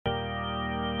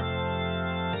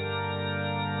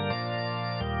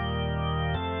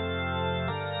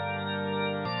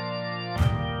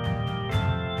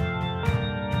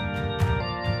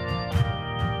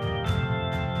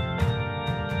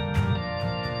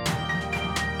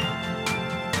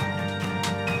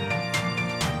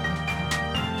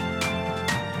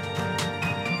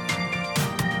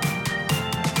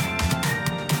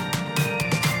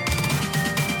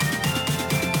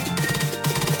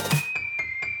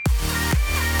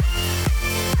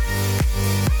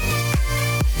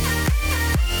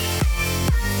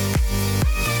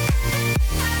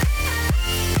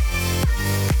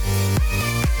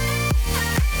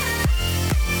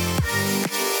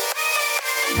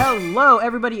Hello,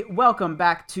 everybody. Welcome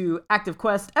back to Active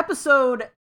Quest, episode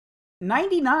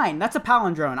 99. That's a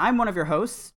palindrome. I'm one of your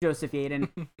hosts, Joseph Yaden.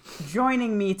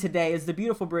 Joining me today is the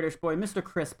beautiful British boy, Mr.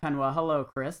 Chris Penwell. Hello,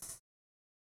 Chris.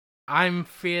 I'm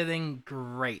feeling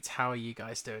great. How are you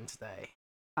guys doing today?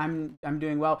 I'm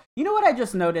doing well. You know what I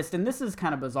just noticed, and this is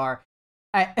kind of bizarre.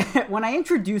 When I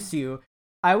introduce you,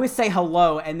 I always say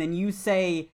hello, and then you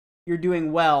say you're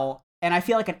doing well, and I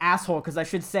feel like an asshole because I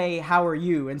should say how are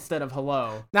you instead of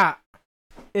hello. Nah.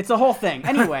 It's a whole thing.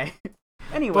 Anyway,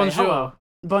 Bonjour. hello.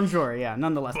 Bonjour, yeah,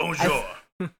 nonetheless. Bonjour.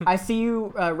 I see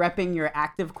you repping your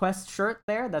Active Quest shirt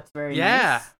there. That's very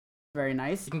nice. Very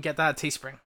nice. You can get that at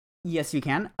Teespring. Yes, you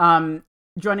can.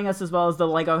 Joining us as well as the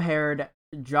Lego-haired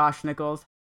Josh Nichols.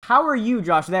 How are you,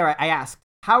 Josh? There, I asked.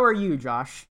 How are you,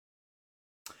 Josh?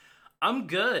 I'm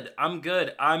good.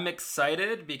 I'm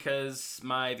excited because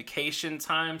my vacation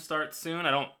time starts soon.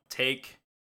 I don't take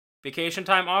vacation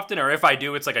time often, or if I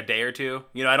do, it's like a day or two.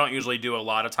 You know, I don't usually do a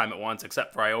lot of time at once,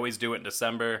 except for I always do it in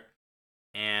December.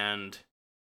 And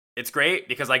it's great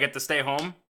because I get to stay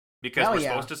home because we're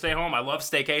supposed to stay home. I love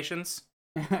staycations.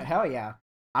 Hell yeah.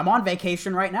 I'm on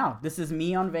vacation right now. This is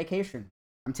me on vacation.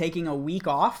 I'm taking a week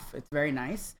off. It's very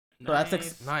nice. So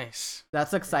Nice.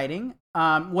 That's exciting.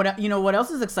 What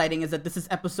else is exciting is that this is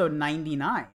episode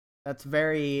 99. That's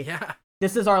very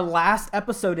This is our last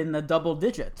episode in the double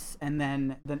digits, and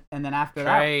then after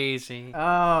Crazy. that.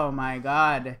 Oh my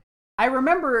god. I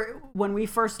remember when we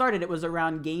first started, it was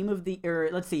around Game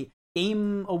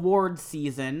Award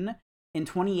season in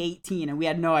 2018, and we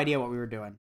had no idea what we were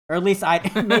doing. Or at least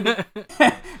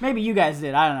maybe you guys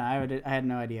did. I don't know. I had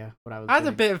no idea what I was doing. I had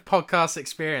a bit of podcast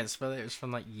experience, but it was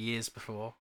from like years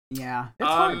before. Yeah. It's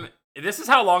hard. This is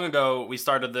how long ago we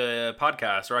started the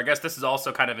podcast, or I guess this is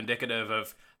also kind of indicative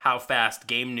of how fast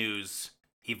game news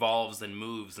evolves and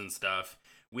moves and stuff.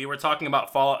 We were talking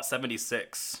about Fallout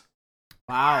 76.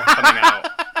 Wow. Coming out.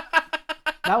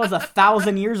 That was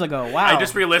 1,000 years ago. Wow. I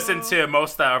just re-listened to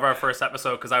most of our first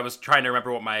episode because I was trying to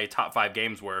remember what my top 5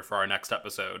 games were for our next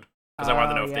episode. Because I wanted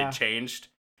to know if they'd changed.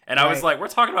 And I was like, we're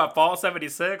talking about Fallout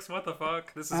 76? What the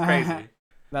fuck? This is crazy.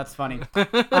 That's funny.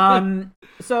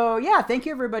 So yeah, thank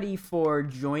you everybody for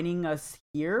joining us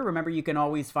here. Remember, you can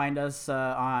always find us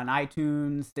on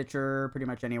iTunes, Stitcher, pretty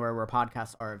much anywhere where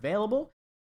podcasts are available.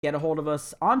 Get a hold of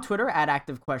us on Twitter at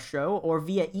ActiveQuestShow or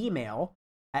via email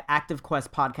at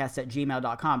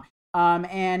activequestpodcast@gmail.com.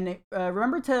 And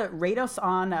remember to rate us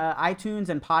on iTunes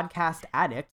and Podcast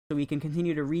Addict so we can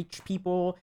continue to reach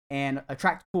people and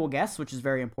attract cool guests, which is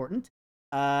very important.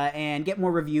 And get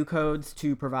more review codes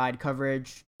to provide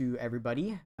coverage to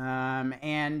everybody.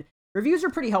 And reviews are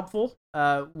pretty helpful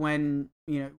when,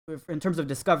 in terms of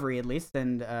discovery at least,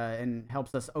 and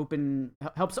helps open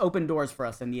doors for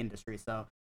us in the industry. So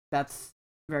that's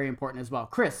very important as well.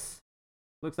 Chris,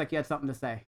 looks like you had something to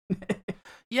say.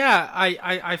 Yeah,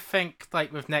 I think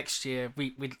like with next year,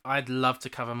 I'd love to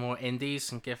cover more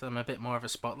indies and give them a bit more of a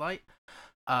spotlight.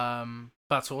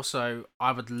 But also,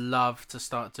 I would love to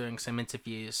start doing some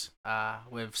interviews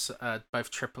with both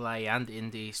AAA and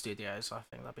indie studios. I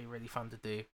think that'd be really fun to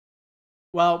do.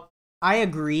 Well, I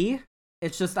agree.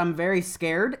 It's just I'm very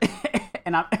scared,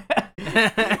 and I'm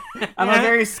a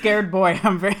very scared boy.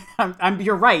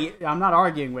 You're right. I'm not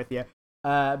arguing with you.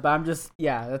 But I'm just,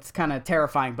 that's kind of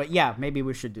terrifying. But yeah, maybe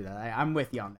we should do that. I'm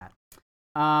with you on that.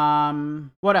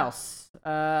 What else?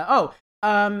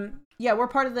 Yeah, we're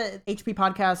part of the HP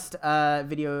Podcast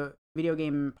video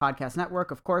game podcast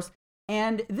network, of course.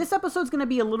 And this episode's going to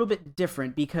be a little bit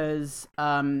different because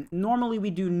normally we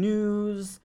do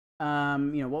news,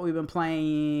 what we've been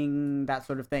playing, that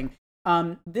sort of thing.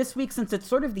 This week, since it's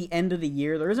sort of the end of the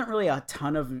year, there isn't really a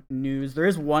ton of news. There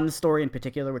is one story in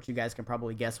particular, which you guys can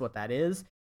probably guess what that is.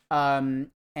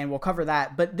 And we'll cover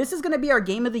that. But this is going to be our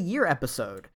Game of the Year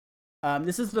episode.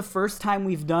 This is the first time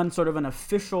we've done sort of an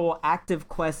official Active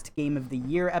Quest Game of the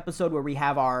Year episode where we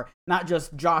have our, not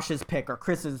just Josh's pick or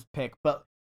Chris's pick, but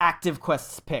Active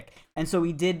Quest's pick. And so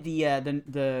we did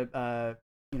the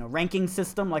ranking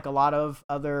system like a lot of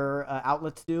other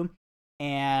outlets do.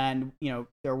 And,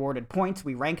 they're awarded points.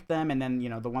 We ranked them. And then,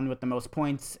 the one with the most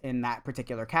points in that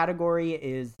particular category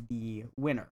is the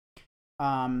winner.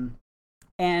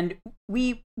 And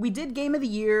we did Game of the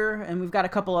Year, and we've got a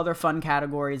couple other fun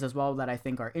categories as well that I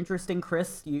think are interesting.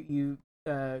 Chris, you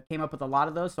came up with a lot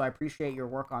of those, so I appreciate your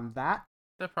work on that.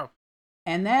 No problem.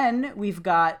 And then we've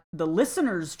got the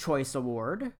Listener's Choice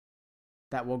Award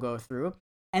that we'll go through.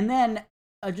 And then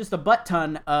just a butt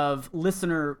ton of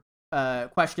listener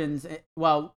questions.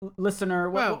 Well,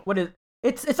 listener, what is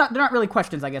it's not, they're not really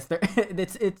questions, I guess.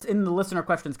 It's in the listener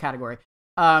questions category.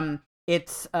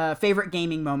 It's favorite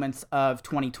gaming moments of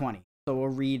 2020. So we'll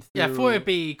read through. Yeah, I thought it'd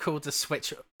be cool to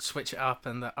switch it up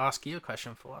and ask you a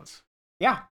question for once.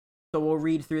 Yeah. So we'll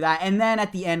read through that, and then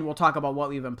at the end we'll talk about what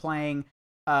we've been playing.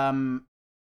 I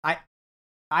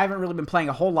haven't really been playing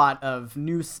a whole lot of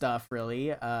new stuff,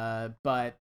 really.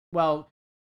 But well,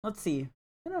 let's see.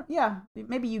 Yeah,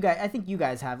 maybe you guys. I think you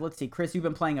guys have. Let's see, Chris, you've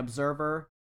been playing Observer,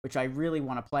 which I really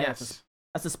want to play. Yes.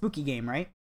 That's a spooky game, right?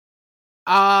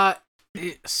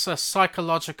 It's a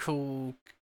psychological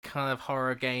kind of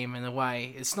horror game in a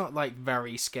way. It's not like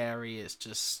very scary. It's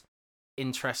just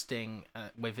interesting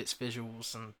with its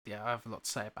visuals, and yeah, I have a lot to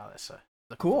say about it. So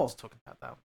cool. Talking about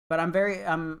that. But I'm very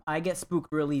I get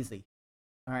spooked real easy.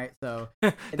 All right, so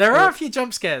there are a few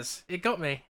jump scares. It got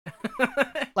me.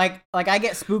 like I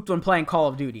get spooked when playing Call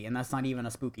of Duty, and that's not even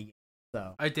a spooky game.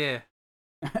 So oh dear.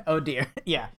 Oh dear.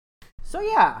 Yeah. So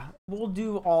yeah, we'll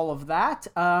do all of that.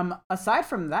 Aside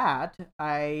from that,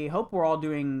 I hope we're all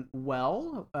doing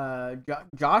well.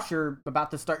 Josh, you're about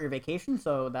to start your vacation,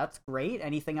 so that's great.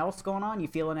 Anything else going on? You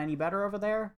feeling any better over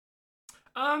there?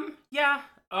 Yeah.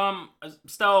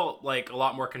 Still like a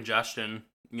lot more congestion,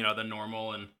 than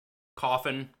normal, and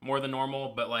coughing more than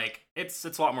normal, but like it's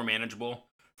a lot more manageable.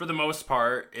 For the most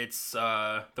part, it's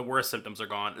the worst symptoms are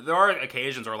gone. There are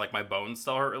occasions where like my bones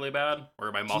still hurt really bad,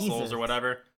 or my muscles or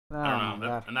whatever. I don't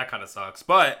know, and that kind of sucks.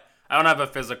 But I don't have a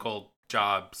physical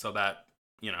job, so that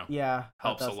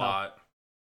helps a lot.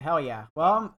 Hell yeah!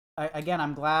 Well, again,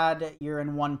 I'm glad you're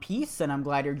in one piece, and I'm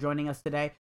glad you're joining us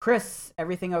today. Chris,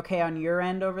 everything okay on your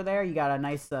end over there? You got a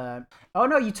nice. Oh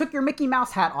no, you took your Mickey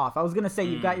Mouse hat off. I was gonna say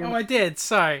you've got your. Oh, I did.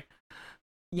 Sorry.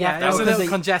 Yeah, it was a little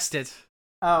congested.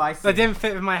 Oh, I see. That didn't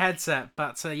fit with my headset,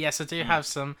 but yes, I do have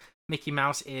some Mickey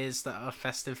Mouse ears that are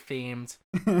festive themed.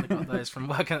 I got those from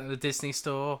working at the Disney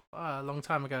store a long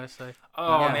time ago. So.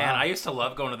 Oh yeah, man, I used to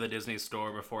love going to the Disney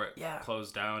store before it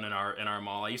closed down in our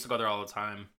mall. I used to go there all the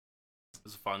time. It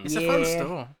was fun. It's a fun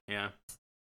store. Yeah.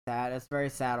 Sad. It's very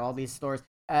sad. All these stores.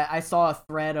 I saw a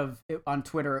thread on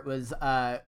Twitter. It was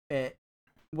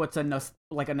what's a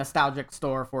nostalgic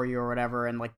store for you or whatever,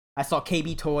 and like I saw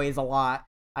KB Toys a lot.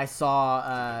 I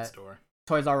saw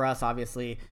Toys R Us,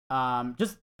 obviously.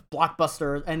 Just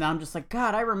Blockbuster, and I'm just like,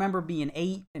 God, I remember being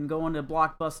 8 and going to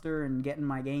Blockbuster and getting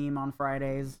my game on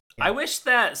Fridays. Yeah. I wish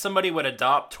that somebody would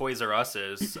adopt Toys R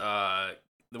Us's the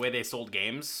way they sold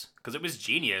games, because it was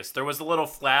genius. There was a little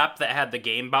flap that had the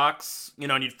game box,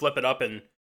 and you'd flip it up, and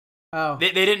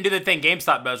they didn't do the thing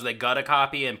GameStop does where they gut a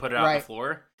copy and put it out on the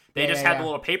floor. They just had the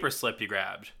little paper slip you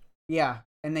grabbed. Yeah.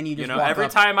 And then you just every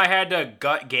time I had to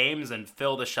gut games and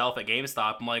fill the shelf at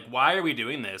GameStop, I'm like, why are we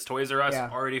doing this? Toys R Us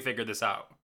already figured this out.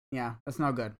 Yeah, that's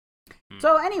no good.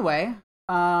 So anyway,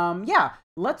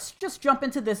 let's just jump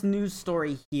into this news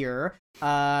story here.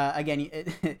 Again,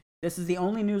 this is the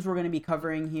only news we're going to be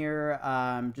covering here,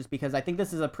 just because I think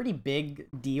this is a pretty big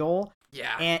deal.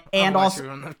 Yeah, and also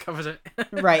everyone covers it.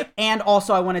 Right, and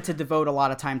also I wanted to devote a lot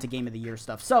of time to Game of the Year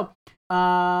stuff. So,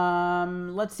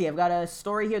 let's see. I've got a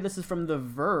story here. This is from The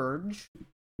Verge.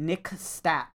 Nick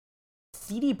Stat.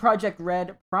 CD Projekt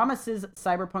Red promises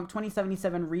Cyberpunk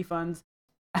 2077 refunds,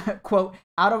 quote,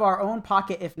 out of our own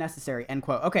pocket if necessary, end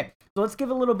quote. Okay, so let's give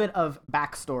a little bit of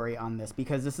backstory on this,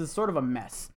 because this is sort of a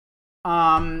mess.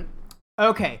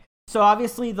 Okay, so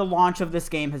obviously the launch of this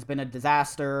game has been a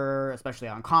disaster, especially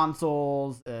on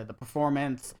consoles. The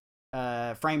performance,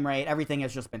 frame rate, everything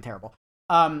has just been terrible.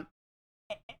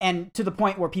 And to the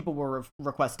point where people were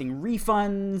requesting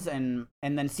refunds, and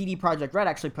then CD Projekt Red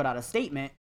actually put out a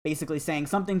statement basically saying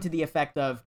something to the effect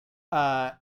of,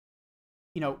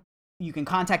 you can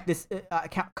contact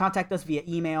us via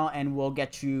email and we'll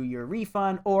get you your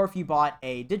refund, or if you bought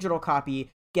a digital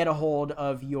copy, get a hold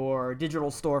of your digital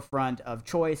storefront of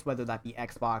choice, whether that be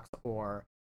Xbox or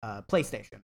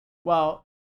PlayStation. Well,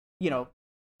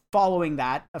 following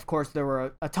that, of course, there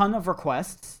were a ton of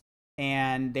requests,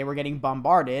 and they were getting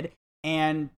bombarded,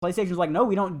 and PlayStation's like, no,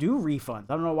 we don't do refunds.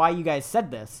 I don't know why you guys said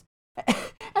this.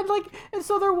 and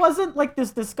so there wasn't like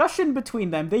this discussion between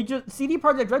them. CD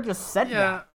Projekt Red just said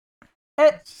that.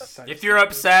 If you're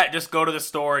upset, just go to the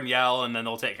store and yell, and then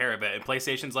they'll take care of it. And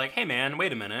PlayStation's like, hey man,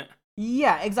 wait a minute.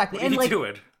 Yeah, exactly. What are you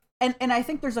doing? And I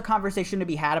think there's a conversation to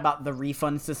be had about the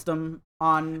refund system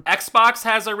on Xbox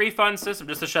has a refund system,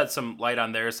 just to shed some light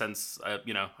on there, since I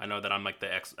know that I'm like the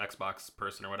Xbox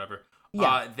person or whatever.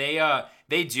 Yeah.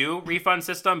 They do refund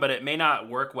system, but it may not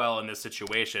work well in this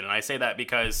situation. And I say that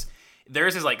because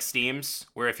theirs is like Steam's,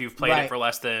 where if you've played it for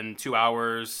less than 2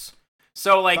 hours,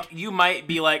 so like you might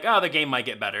be like, oh, the game might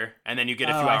get better, and then you get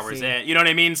a few hours in. You know what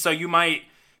I mean? So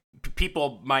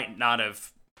people might not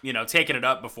have taken it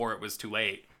up before it was too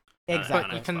late.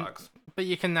 Exactly. But But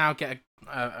you can now get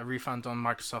a refund on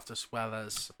Microsoft as well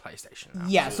as PlayStation now.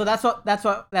 Yeah, so that's what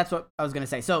I was gonna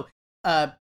say. So,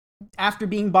 after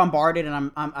being bombarded,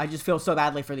 and I just feel so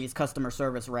badly for these customer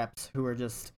service reps who are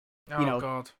just,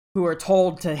 God. who are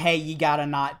told to, hey, you gotta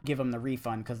not give them the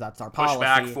refund because that's our policy. Push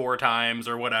back 4 times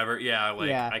or whatever.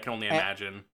 Yeah, I can only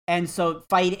imagine. And so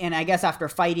and I guess after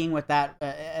fighting with that,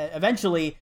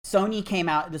 eventually Sony came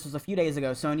out. This was a few days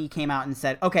ago. Sony came out and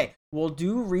said, okay, we'll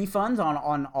do refunds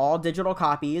on all digital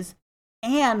copies,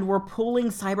 and we're pulling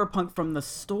Cyberpunk from the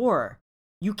store.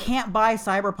 You can't buy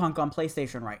Cyberpunk on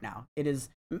PlayStation right now. It is,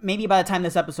 maybe by the time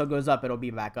this episode goes up, it'll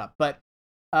be back up. But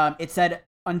it said,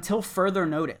 until further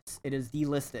notice, it is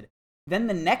delisted. Then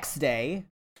the next day,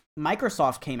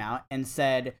 Microsoft came out and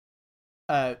said,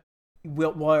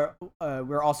 we're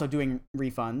also doing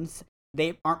refunds.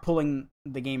 They aren't pulling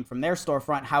the game from their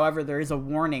storefront. However, there is a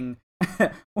warning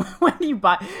when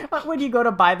you go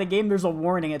to buy the game. There's a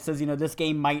warning. It says, this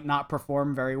game might not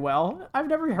perform very well. I've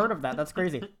never heard of that. That's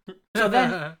crazy. So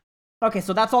then, okay,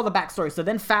 so that's all the backstory. So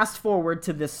then, fast forward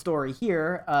to this story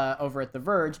here over at The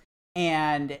Verge,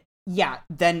 and yeah,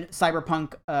 then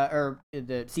Cyberpunk or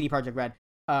the CD Projekt Red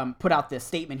put out this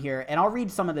statement here, and I'll read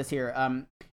some of this here.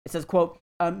 It says, quote,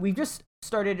 we've just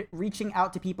started reaching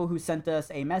out to people who sent us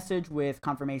a message with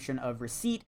confirmation of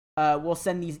receipt. We'll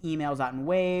send these emails out in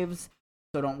waves,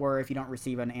 so don't worry if you don't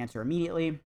receive an answer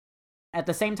immediately. At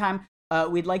the same time,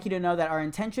 we'd like you to know that our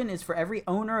intention is for every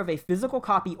owner of a physical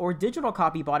copy or digital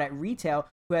copy bought at retail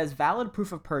who has valid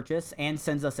proof of purchase and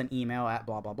sends us an email at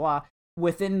blah, blah, blah,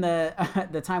 within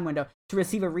the time window to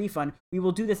receive a refund. We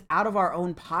will do this out of our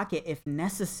own pocket if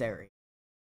necessary.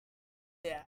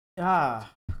 Yeah.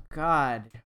 Ah,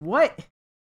 God. What?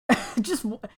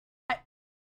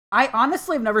 I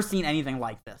honestly have never seen anything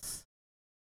like this.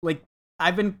 Like,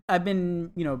 I've been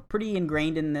pretty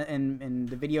ingrained in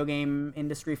the video game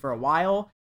industry for a while,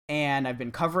 and I've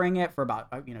been covering it for about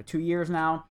 2 years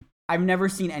now. I've never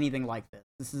seen anything like this.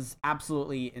 This is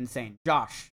absolutely insane.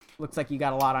 Josh, looks like you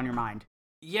got a lot on your mind.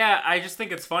 Yeah, I just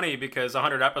think it's funny because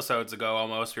 100 episodes ago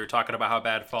almost we were talking about how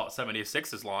bad Fallout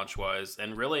 76's launch was,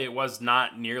 and really it was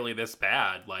not nearly this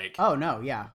bad. Like, oh no,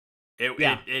 yeah.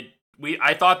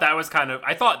 I thought that was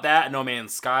I thought that and No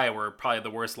Man's Sky were probably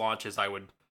the worst launches I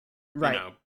would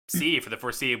see for the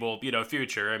foreseeable,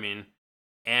 future. I mean,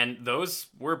 and those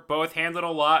were both handled a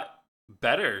lot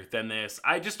better than this.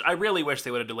 I really wish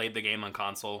they would have delayed the game on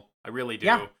console. I really do.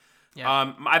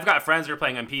 Yeah. I've got friends who are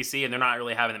playing on PC and they're not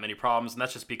really having that many problems, and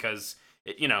that's just because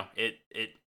it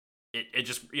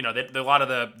just a lot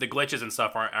of the glitches and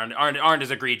stuff aren't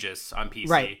as egregious on PC.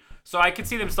 Right. So I could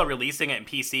see them still releasing it in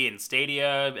PC and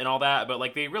Stadia and all that, but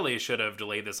like they really should have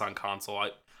delayed this on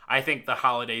console. I think the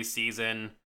holiday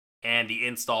season and the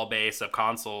install base of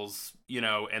consoles,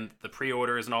 and the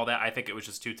pre-orders and all that, I think it was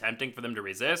just too tempting for them to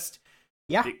resist.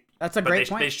 Yeah, that's a great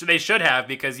point. They should have,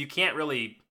 because you can't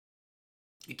really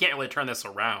turn this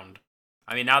around.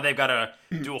 I mean, now they've got to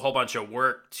do a whole bunch of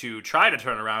work to try to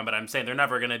turn around, but I'm saying they're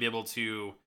never going to be able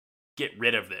to get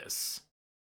rid of this.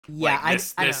 Yeah,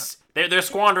 they're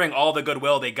squandering all the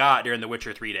goodwill they got during The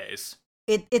Witcher 3 days.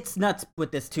 It's nuts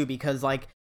with this too, because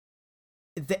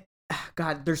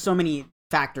God, there's so many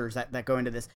factors that go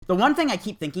into this. The one thing I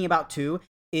keep thinking about too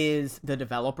is the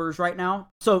developers right now.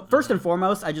 So first and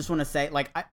foremost, I just want to say,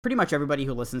 pretty much everybody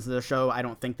who listens to the show, I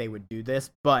don't think they would do this,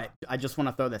 but I just want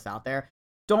to throw this out there.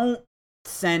 Don't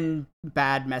send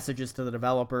bad messages to the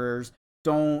developers.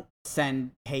 Don't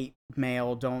send hate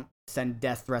mail. Don't send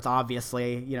death threats,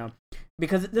 obviously,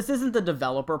 because this isn't the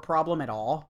developer problem at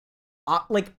all.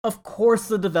 Of course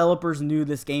the developers knew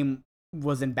this game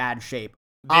was in bad shape.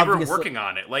 They were working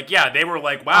on it. They were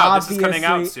like, wow, this is coming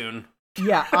out soon.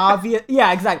 Yeah,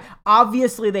 yeah, exactly.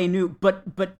 Obviously they knew, but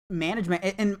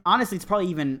management, and honestly, it's probably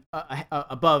even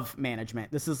above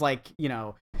management. This is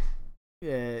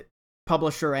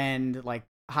publisher end,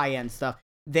 high end stuff.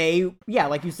 They,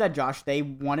 like you said, Josh, they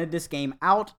wanted this game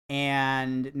out,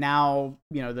 and now,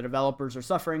 the developers are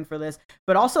suffering for this,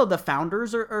 but also the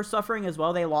founders are suffering as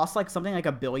well. They lost something like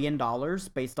 $1 billion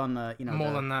based on the,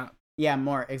 more than that. Yeah,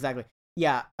 more, exactly.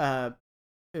 Yeah,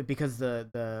 because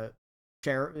the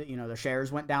share, the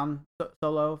shares went down so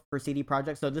low for CD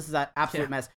Projekt. So this is an absolute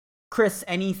mess. Chris,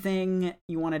 anything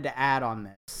you wanted to add on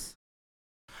this?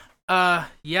 I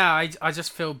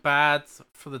just feel bad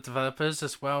for the developers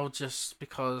as well, just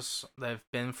because they've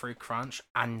been through crunch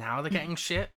and now they're getting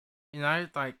shit.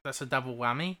 That's a double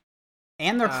whammy.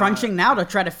 And they're crunching now to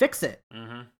try to fix it.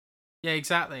 Mm-hmm. Yeah,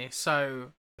 exactly.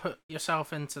 So put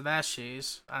yourself into their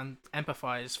shoes and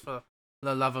empathize for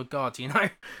the love of God,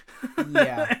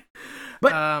 Yeah.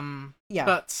 But yeah.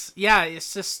 But yeah,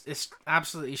 it's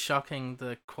absolutely shocking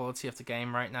the quality of the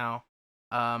game right now.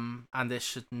 And this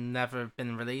should never have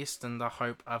been released, and I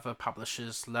hope other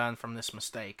publishers learn from this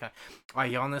mistake.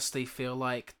 I honestly feel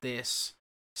like this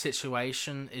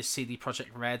situation is CD Projekt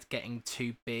Red getting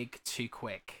too big too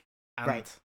quick. And,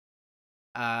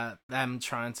 them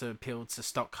trying to appeal to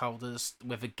stockholders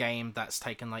with a game that's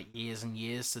taken like years and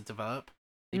years to develop.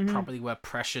 They probably were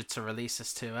pressured to release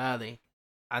this too early,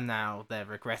 and now they're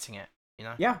regretting it, you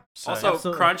know? Yeah. So, also,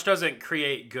 absolutely. Crunch doesn't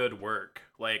create good work.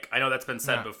 Like, I know that's been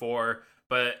said before,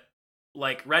 but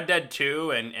like Red Dead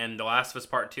 2 and The Last of Us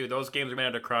Part 2, those games are made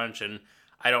under crunch, and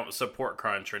I don't support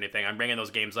crunch or anything. I'm bringing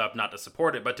those games up not to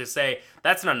support it, but to say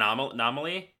that's an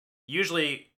anomaly.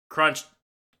 Usually crunch,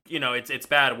 it's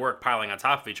bad work piling on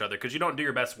top of each other because you don't do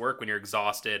your best work when you're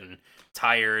exhausted and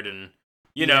tired and,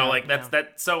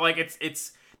 that. So, like,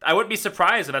 it's I wouldn't be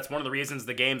surprised if that's one of the reasons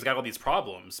the game's got all these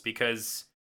problems, because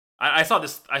I saw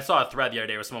a thread the other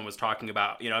day where someone was talking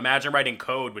about, imagine writing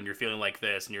code when you're feeling like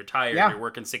this and you're tired and you're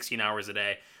working 16 hours a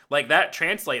day. Like, that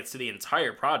translates to the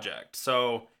entire project.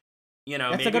 So, maybe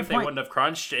if they wouldn't have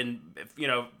crunched and,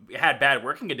 had bad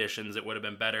working conditions, it would have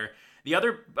been better. The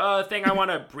other thing I want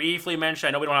to briefly mention,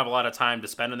 I know we don't have a lot of time to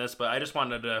spend on this, but I just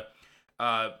wanted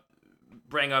to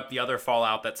bring up the other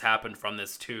fallout that's happened from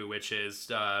this too, which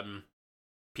is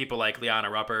people like Liana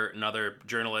Ruppert and other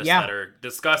journalists that are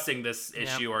discussing this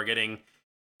issue are getting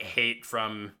hate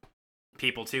from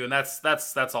people too, and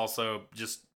that's also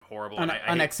just horrible. And I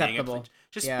unacceptable.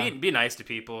 Just be nice to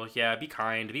people. Yeah, be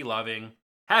kind, be loving,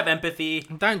 have empathy.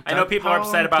 I know people are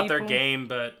upset about their game,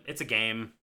 but it's a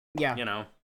game. Yeah,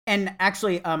 And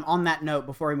actually, on that note,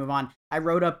 before we move on, I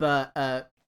wrote up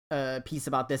a piece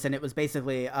about this, and it was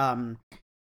basically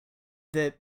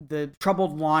the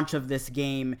troubled launch of this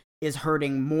game is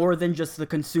hurting more than just the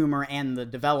consumer and the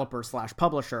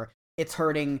developer/publisher. It's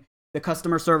hurting the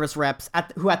customer service reps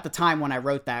who at the time when I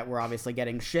wrote that were obviously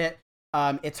getting shit.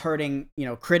 It's hurting,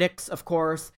 critics, of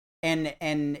course, and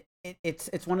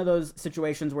it's one of those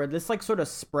situations where this like sort of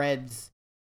spreads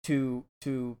to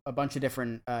a bunch of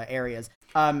different areas.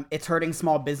 It's hurting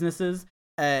small businesses.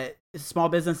 Small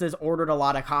businesses ordered a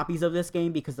lot of copies of this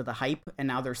game because of the hype, and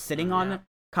now they're sitting on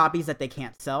copies that they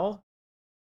can't sell.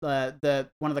 One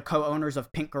of the co-owners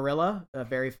of Pink Gorilla, a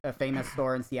very famous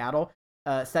store in Seattle,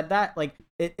 said that like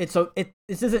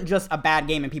this isn't just a bad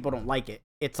game and people don't like it.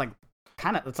 It's like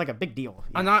it's like a big deal.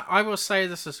 And I will say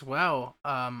this as well.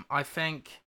 I think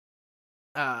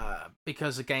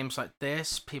because of games like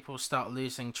this, people start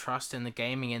losing trust in the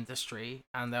gaming industry,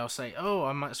 and they'll say, "Oh,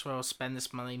 I might as well spend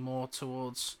this money more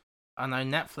towards, I know,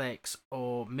 Netflix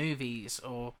or movies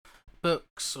or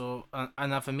books or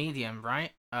another medium,"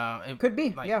 right? It could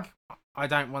be, I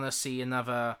don't want to see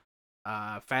another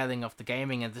failing of the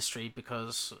gaming industry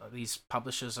because these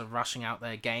publishers are rushing out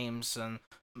their games and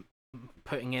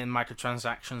putting in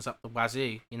microtransactions up the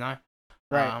wazoo,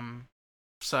 Right.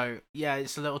 So yeah,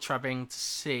 it's a little troubling to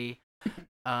see,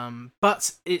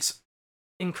 but it's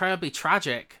incredibly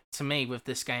tragic to me with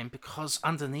this game because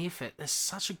underneath it, there's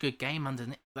such a good game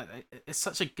underneath. It's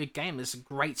such a good game. There's a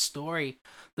great story.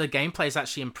 The gameplay's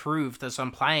actually improved as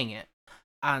I'm playing it,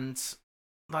 and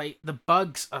like the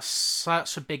bugs are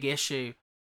such a big issue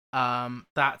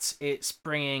that it's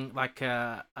bringing like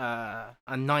a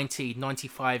 90,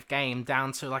 95 game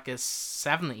down to like a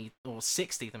 70 or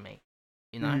 60 to me,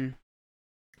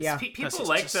 Yeah, people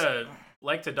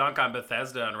like to dunk on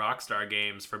Bethesda and Rockstar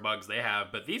games for bugs they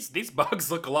have, but these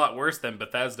bugs look a lot worse than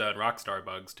Bethesda and Rockstar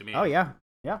bugs to me. Oh yeah,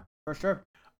 for sure.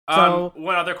 So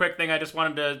one other quick thing I just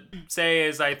wanted to say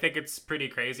is I think it's pretty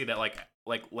crazy that like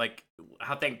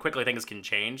how quickly things can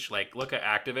change. Like, look at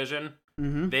Activision.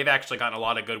 Mm-hmm. They've actually gotten a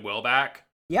lot of goodwill back.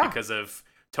 Yeah, because of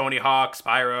Tony Hawk,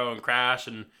 Spyro, and Crash,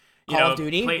 and Call of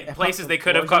Duty, places they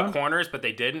could have cut corners, but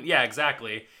they didn't. Yeah,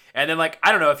 exactly. And then, like,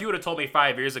 I don't know, if you would have told me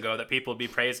 5 years ago that people would be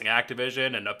praising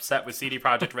Activision and upset with CD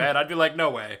Projekt Red, I'd be like, no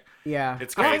way. Yeah.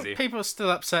 It's crazy. I think people are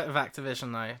still upset with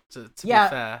Activision, though, to be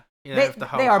fair. The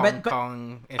whole they are, Hong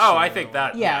Kong issue. Oh, I think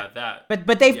that. Yeah, that.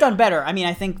 But they've done better. I mean,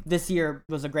 I think this year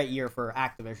was a great year for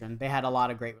Activision. They had a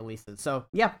lot of great releases. So,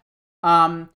 yeah.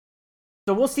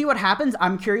 So we'll see what happens.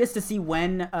 I'm curious to see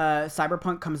when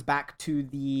Cyberpunk comes back to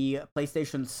the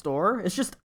PlayStation Store. It's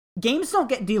just, games don't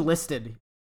get delisted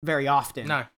very often.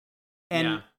 No.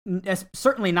 And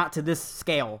certainly not to this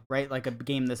scale, right? Like a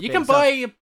game this big. You can buy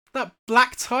that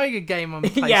Black Tiger game on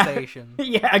PlayStation.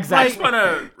 Yeah, exactly. I just want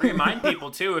to remind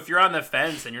people, too, if you're on the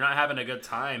fence and you're not having a good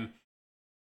time,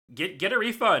 get a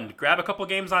refund. Grab a couple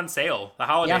games on sale. The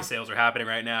holiday sales are happening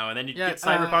right now, and then you get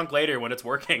Cyberpunk later when it's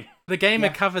working. The Gamer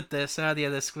covered this earlier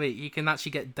this week. You can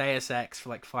actually get Deus Ex for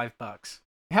like $5.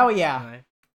 Hell yeah. You know?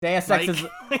 Deus Ex is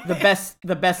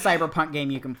the best cyberpunk game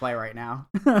you can play right now.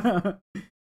 So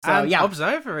and yeah,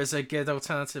 Observer is a good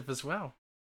alternative as well.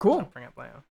 Cool. I'll bring up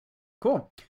later. Cool.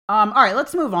 All right,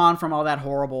 let's move on from all that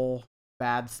horrible,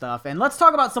 bad stuff, and let's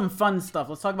talk about some fun stuff.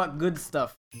 Let's talk about good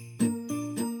stuff.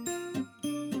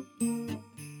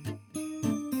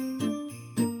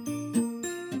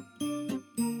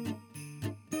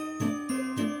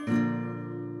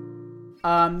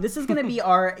 This is going to be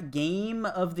our Game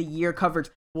of the Year coverage.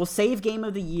 We'll save Game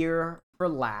of the Year for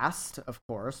last, of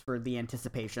course, for the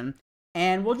anticipation.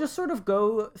 And we'll just sort of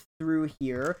go through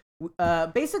here.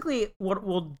 Basically, what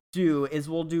we'll do is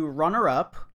we'll do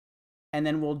runner-up, and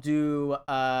then we'll do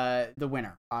the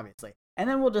winner, obviously. And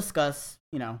then we'll discuss,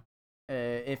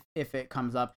 if it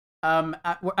comes up. I'm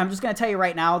just going to tell you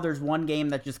right now, there's one game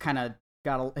that just kind of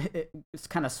it's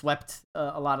kind of swept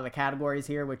a lot of the categories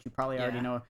here, which you probably already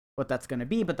know what that's going to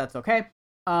be, but that's okay.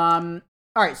 All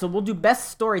right, so we'll do best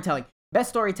storytelling. Best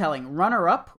storytelling.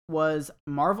 Runner-up was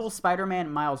Marvel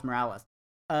Spider-Man Miles Morales.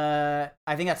 I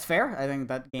think that's fair. I think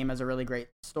that game has a really great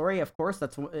story. Of course,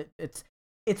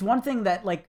 it's one thing that,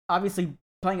 like, obviously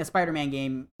playing a Spider-Man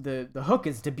game, the hook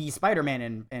is to be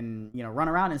Spider-Man and run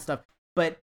around and stuff.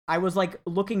 But I was like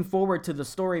looking forward to the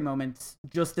story moments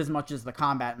just as much as the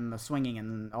combat and the swinging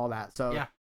and all that. So yeah.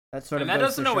 That sort of that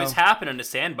doesn't always happen in a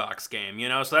sandbox game,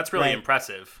 so that's really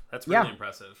impressive. That's really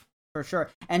impressive. For sure.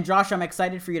 And Josh, I'm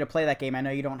excited for you to play that game. I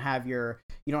know you don't have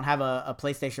a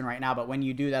PlayStation right now, but when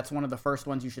you do, that's one of the first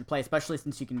ones you should play, especially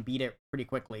since you can beat it pretty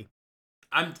quickly.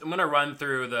 I'm gonna run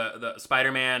through the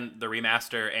Spider-Man, the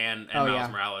remaster, and Miles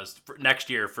Morales for next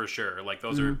year for sure. Like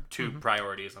those are two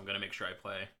priorities I'm gonna make sure I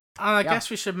play. And I guess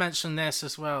we should mention this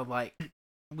as well. Like,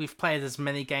 we've played as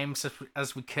many games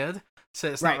as we could, so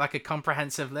it's not like a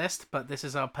comprehensive list, but this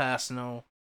is our personal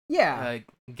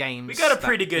games. We got a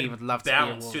pretty good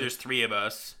balance too. There's three of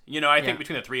us. I think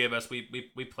between the three of us, we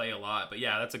play a lot. But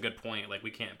yeah, that's a good point. Like,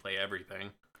 we can't play everything.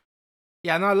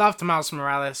 Yeah, and I loved Miles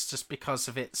Morales just because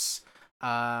of its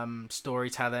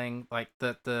storytelling. Like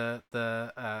the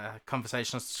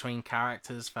conversations between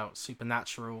characters felt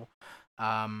supernatural.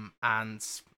 And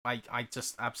I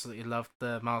just absolutely loved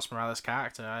the Miles Morales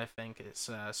character. I think it's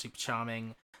super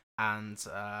charming and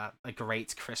a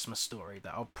great Christmas story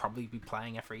that I'll probably be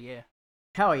playing every year.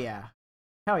 Hell yeah.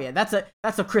 That's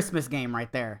a Christmas game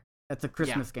right there. That's a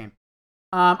Christmas game.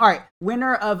 All right,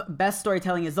 winner of best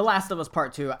storytelling is The Last of Us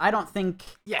Part 2. I don't think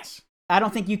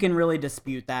you can really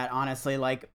dispute that, honestly.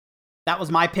 Like, that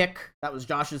was my pick. That was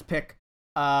Josh's pick.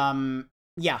 That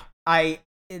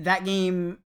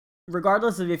game,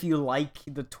 regardless of if you like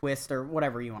the twist or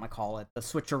whatever you want to call it, the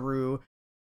switcheroo,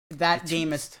 that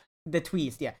game is the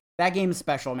twist. Yeah, that game is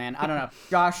special, man. I don't know,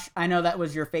 Josh. I know that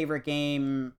was your favorite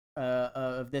game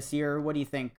of this year. What do you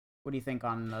think? What do you think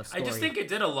on the story? I just think it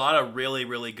did a lot of really,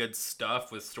 really good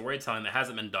stuff with storytelling that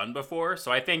hasn't been done before.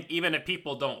 So I think even if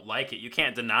people don't like it, you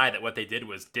can't deny that what they did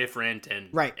was different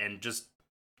and just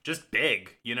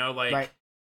big.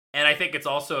 And I think it's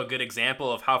also a good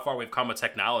example of how far we've come with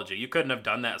technology. You couldn't have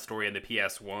done that story in the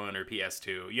PS1 or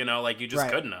PS2. You just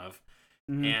couldn't have.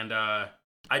 Mm-hmm. And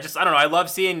I don't know.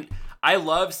 I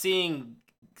love seeing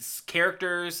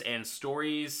characters and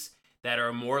stories that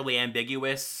are morally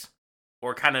ambiguous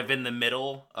or kind of in the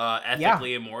middle,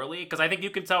 ethically and morally, because I think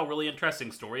you can tell really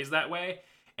interesting stories that way.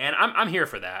 And I'm here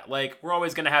for that. Like, we're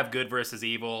always going to have good versus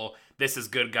evil. This is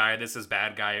good guy, this is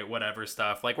bad guy, whatever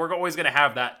stuff. Like, we're always going to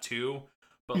have that too.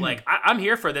 But like, I'm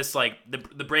here for this, like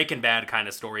the Breaking Bad kind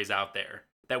of stories out there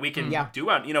that we can do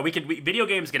on. Video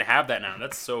games can have that now.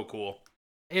 That's so cool.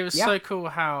 It was so cool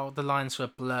how the lines were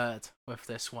blurred with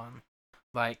this one.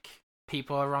 Like,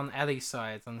 people are on Ellie's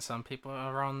side and some people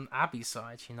are on Abby's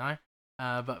side.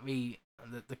 But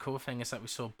the cool thing is that we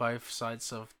saw both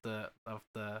sides of the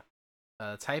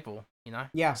table.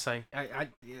 Yeah. So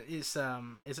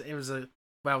it was a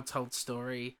well told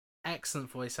story,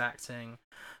 excellent voice acting.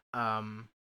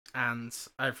 And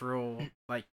overall,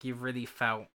 like, you really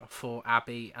felt for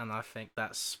Abby, and I think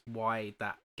that's why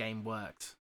that game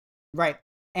worked. Right.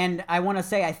 And I want to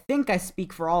say, I think I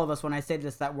speak for all of us when I say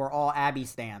this, that we're all Abby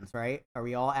stans, right? Are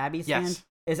we all Abby stans? Yes.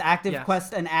 Is Active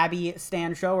Quest an Abby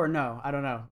stan show or no? I don't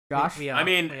know. Josh? We are. I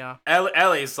mean,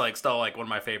 Ellie's like still like one of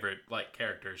my favorite like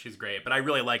characters. She's great, but I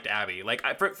really liked Abby. Like,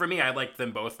 for me, I liked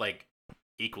them both like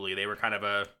equally. They were kind of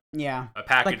a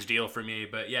package deal for me,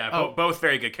 but both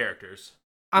very good characters.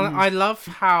 And I love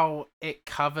how it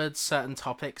covered certain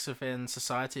topics within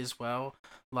society as well,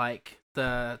 like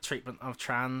the treatment of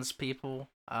trans people.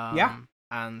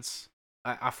 And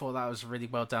I thought that was really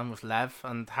well done with Lev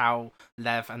and how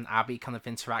Lev and Abby kind of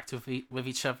interact with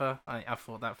each other. I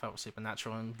thought that felt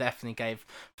supernatural and definitely gave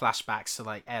flashbacks to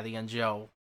like Ellie and Joel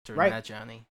during their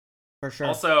journey. For sure.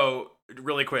 Also,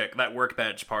 really quick, that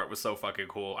workbench part was so fucking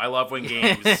cool. I love when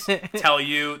games tell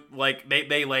you, like,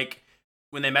 they like,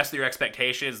 when they mess with your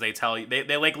expectations, they tell you,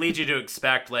 they like lead you to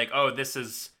expect, like, oh, this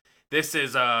is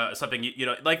something, you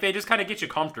know, like, they just kind of get you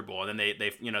comfortable, and then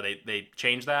they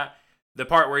change that. The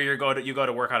part where you go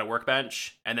to work on a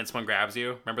workbench, and then someone grabs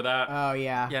you. Remember that? Oh,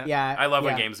 yeah. I love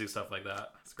when games do stuff like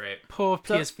that. It's great. Poor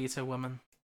PS Vita woman.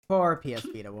 Poor PS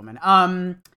Vita woman.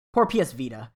 Poor PS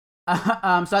Vita.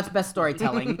 So that's best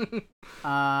storytelling.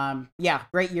 Yeah,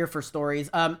 great year for stories.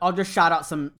 I'll just shout out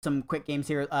some quick games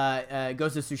here.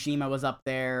 Ghost of Tsushima was up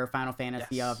there. Final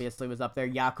Fantasy obviously was up there.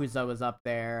 Yakuza was up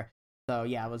there. So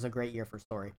yeah, it was a great year for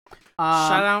story.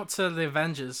 Shout out to the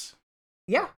Avengers.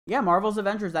 Yeah, Marvel's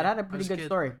Avengers. That had a pretty good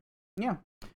story. Yeah.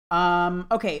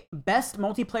 Okay, best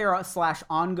multiplayer /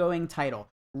 ongoing title.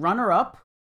 Runner up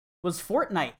was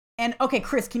Fortnite. And okay,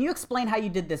 Chris, can you explain how you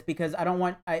did this? Because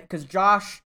because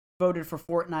Josh voted for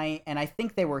Fortnite, and I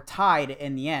think they were tied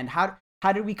in the end. How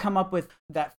did we come up with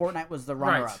that Fortnite was the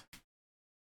runner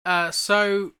up?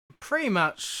 So pretty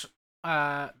much,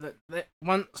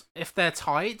 if they're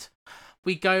tied,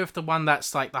 we go with the one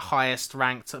that's like the highest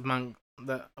ranked among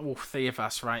all three of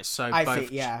us, right? So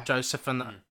Joseph and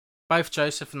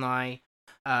I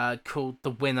called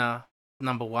the winner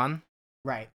number one,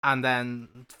 right? And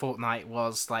then Fortnite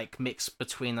was like mixed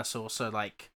between us also,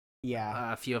 like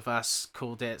a few of us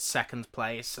called it second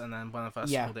place, and then one of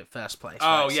us called it first place.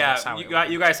 Oh right? yeah, so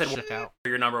you guys said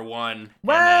you're number one.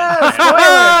 Whoa!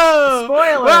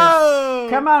 Spoilers! Whoa!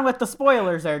 Come on with the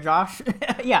spoilers there, Josh.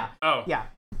 Yeah. Oh yeah.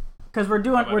 Because we're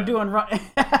doing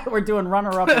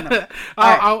runner up.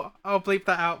 I'll bleep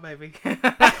that out, maybe.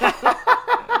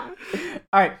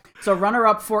 All right, so runner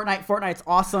up Fortnite. Fortnite's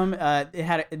awesome. It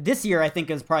had this year I think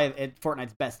is probably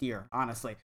Fortnite's best year,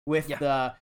 honestly, with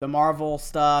the Marvel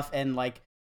stuff and like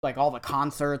all the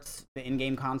concerts, the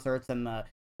in-game concerts, and the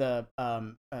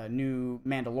new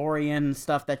Mandalorian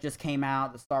stuff that just came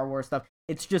out, the Star Wars stuff.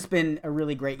 It's just been a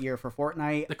really great year for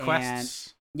Fortnite. The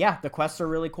quests, the quests are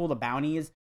really cool. The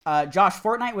bounties. Josh,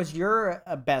 Fortnite was your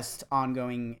best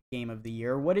ongoing game of the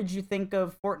year. What did you think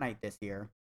of Fortnite this year?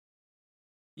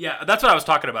 Yeah, that's what I was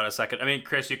talking about a second. I mean,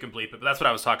 Chris, you can bleep it, but that's what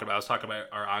I was talking about. I was talking about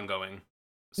our ongoing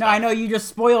stuff. No, I know you just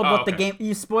spoiled the game.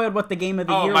 You spoiled what the game of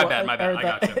the year was. Oh, my bad. I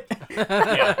got you.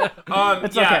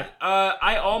 It's okay.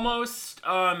 I almost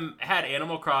had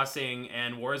Animal Crossing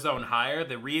and Warzone higher.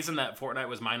 The reason that Fortnite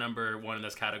was my number one in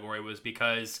this category was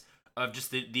because of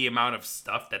just the amount of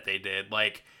stuff that they did.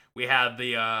 Like, we had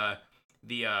the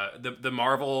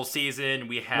Marvel season.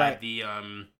 We had the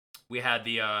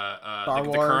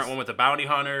current one with the bounty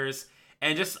hunters,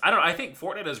 and just I think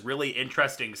Fortnite has really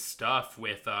interesting stuff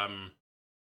with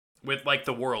like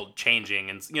the world changing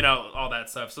and all that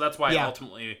stuff. So that's why it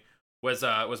ultimately was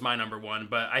my number one.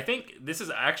 But I think this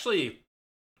is actually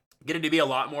getting to be a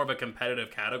lot more of a competitive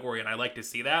category, and I like to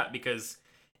see that because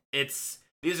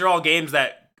these are all games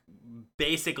that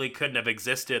basically couldn't have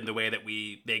existed in the way that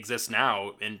they exist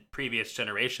now in previous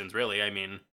generations, really. I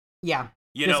mean,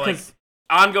 like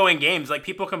ongoing games, like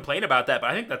people complain about that,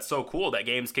 but I think that's so cool that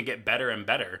games can get better and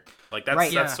better. Like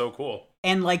that's so cool.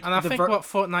 And I think what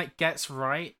Fortnite gets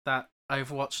right that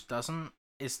Overwatch doesn't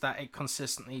is that it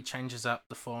consistently changes up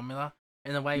the formula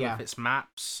in a way with its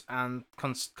maps and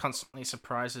constantly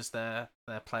surprises their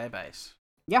player base.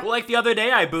 Yeah. Well, like the other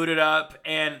day I booted up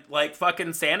and like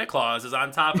fucking Santa Claus is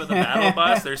on top of the battle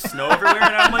bus. There's snow everywhere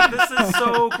and I'm like, this is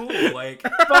so cool. Like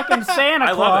fucking Santa Claus.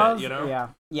 I love it, you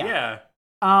know? Yeah.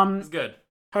 It's good.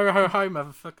 Ho ho ho,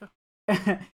 motherfucker.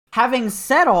 Having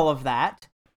said all of that,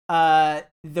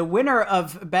 the winner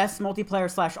of best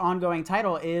multiplayer / ongoing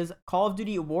title is Call of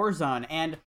Duty Warzone.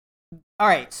 And all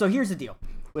right, so here's the deal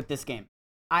with this game.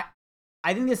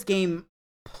 I think this game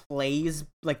plays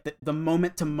like the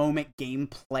moment to moment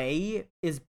gameplay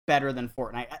is better than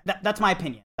Fortnite. That's my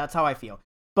opinion. That's how I feel.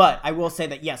 But I will say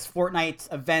that yes, Fortnite's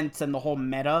events and the whole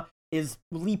meta is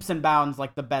leaps and bounds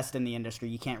like the best in the industry.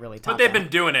 You can't really top. But they've been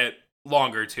doing it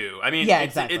longer too. I mean,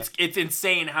 exactly. It's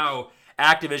insane how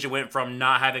Activision went from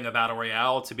not having a battle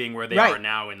royale to being where they are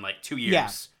now in like 2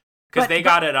 years. Because they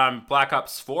got it on Black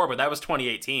Ops 4, but that was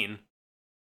 2018.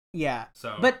 Yeah.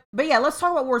 So, but yeah, let's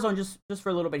talk about Warzone just for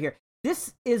a little bit here.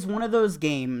 This is one of those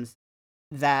games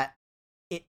that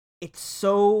it's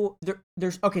so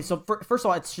there's okay. So first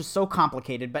of all, it's just so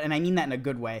complicated, and I mean that in a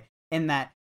good way. In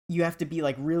that you have to be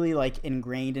like really like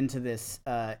ingrained into this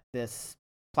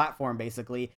platform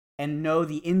basically, and know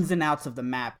the ins and outs of the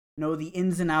map. know the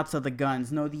ins and outs of the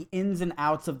guns, know the ins and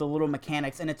outs of the little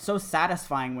mechanics, and it's so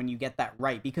satisfying when you get that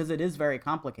right because it is very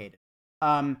complicated.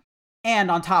 And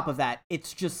on top of that,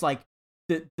 it's just like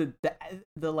the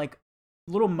like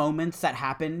little moments that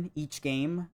happen each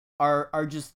game are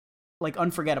just like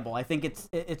unforgettable. I think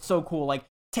it's so cool. Like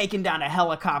taking down a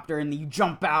helicopter and you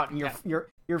jump out and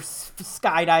you're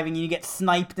skydiving and you get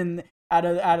sniped out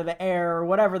of the air or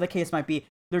whatever the case might be.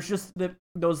 There's just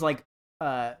those like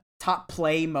top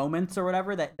play moments or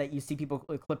whatever that you see people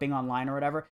clipping online or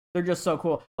whatever. They're just so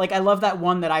cool. Like I love that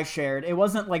one that I shared. It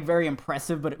wasn't like very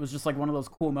impressive, but it was just like one of those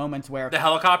cool moments where the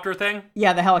helicopter thing.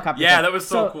 Yeah, the helicopter. Yeah, thing. that was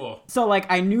so cool. So like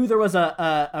I knew there was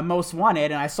a most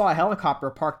wanted, and I saw a helicopter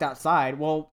parked outside.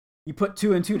 Well, you put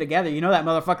 2 and 2 together. You know that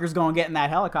motherfucker's going to get in that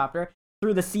helicopter.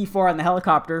 Threw the C4 on the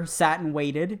helicopter, sat and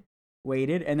waited,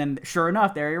 and then sure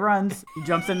enough, there he runs. He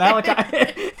jumps in the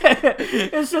helicopter.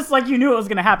 It's just like you knew it was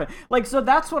going to happen. Like, so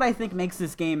that's what I think makes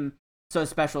this game so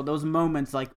special. Those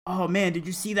moments like, oh man, did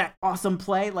you see that awesome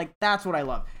play? Like, that's what I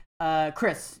love.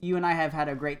 Chris, you and I have had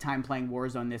a great time playing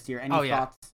Warzone this year.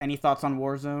 Any thoughts on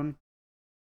Warzone?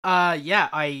 Yeah,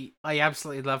 I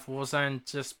absolutely love Warzone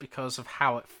just because of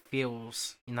how it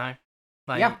feels, you know?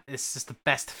 Like, it's just the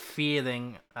best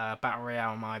feeling Battle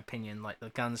Royale, in my opinion. Like, the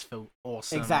guns feel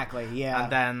awesome. Exactly, yeah.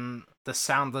 And then the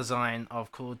sound design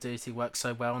of Call of Duty works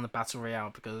so well in the Battle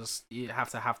Royale because you have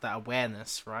to have that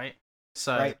awareness, right?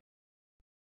 So,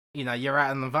 you know, you're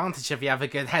at an advantage if you have a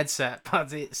good headset,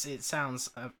 but it sounds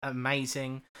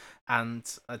amazing. And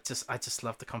I just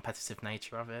love the competitive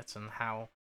nature of it and how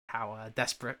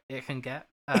desperate it can get,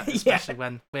 especially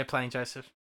when we're playing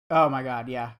Joseph. Oh my god,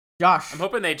 yeah. Josh. I'm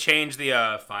hoping they change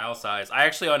the file size. I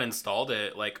actually uninstalled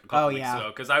it like a couple weeks ago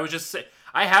because I was just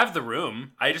I have the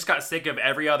room. I just got sick of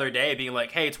every other day being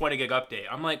like, hey, 20 gig update.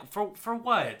 I'm like, for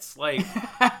what? Like,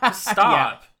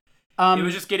 stop. It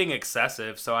was just getting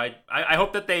excessive. So I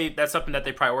hope that that's something that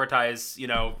they prioritize, you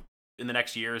know, in the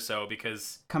next year or so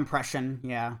because compression,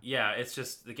 yeah, it's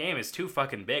just the game is too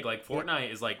fucking big. Like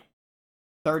Fortnite is like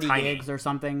 30 tiny. Gigs or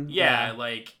something. Yeah,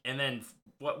 like, and then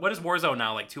what is Warzone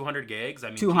now? Like 200 gigs? I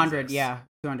mean, 200, Jesus. yeah,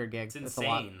 200 gigs. It's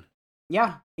insane.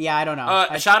 Yeah, I don't know.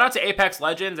 Shout out to Apex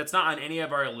Legends. It's not on any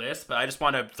of our lists, but I just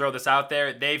want to throw this out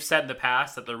there. They've said in the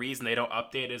past that the reason they don't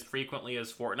update as frequently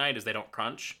as Fortnite is they don't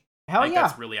crunch. Hell yeah.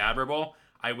 That's really admirable.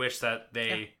 I wish that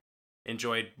they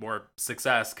enjoyed more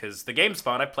success because the game's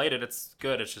fun. I played it. It's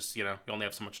good. It's just, you know, you only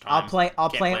have so much time. I'll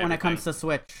play it when it comes to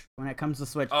Switch.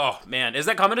 Oh, man. Is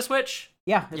that coming to Switch?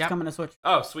 Yeah, it's coming to Switch.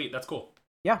 Oh, sweet. That's cool.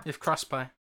 Yeah. If crossplay.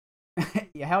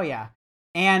 Yeah, hell yeah.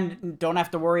 And don't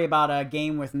have to worry about a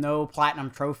game with no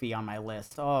platinum trophy on my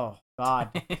list. Oh, God.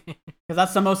 Because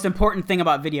that's the most important thing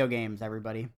about video games,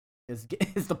 everybody, is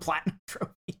the platinum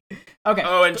trophy. Okay.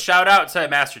 Oh, and shout out to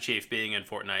Master Chief being in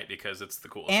Fortnite because it's the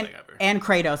coolest thing ever. And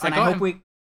Kratos,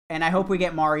 and I hope we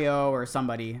get Mario or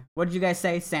somebody. What did you guys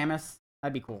say? Samus?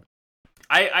 That'd be cool.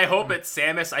 I hope it's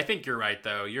Samus. I think you're right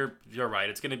though. You're right.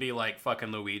 It's gonna be like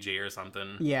fucking Luigi or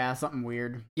something. Yeah, something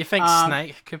weird. You think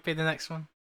Snake could be the next one?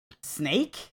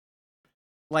 Snake?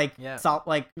 Like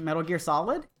like Metal Gear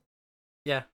Solid?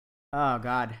 Yeah. Oh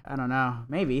god, I don't know.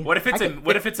 Maybe. What if it's a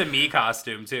Mii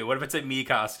costume too? What if it's a Mii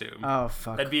costume? Oh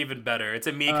fuck. That'd be even better. It's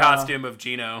a Mii costume of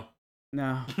Gino.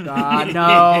 No, God,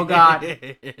 no, God.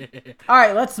 All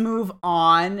right, let's move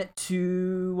on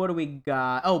to what do we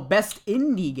got? Oh, best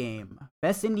indie game.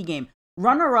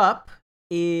 Runner up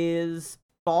is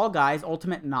Fall Guys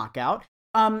Ultimate Knockout.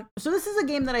 So this is a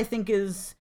game that I think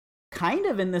is kind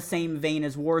of in the same vein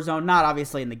as Warzone, not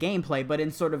obviously in the gameplay, but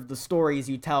in sort of the stories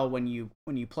you tell when you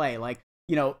play. Like,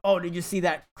 you know, oh, did you see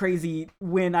that crazy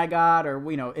win I got?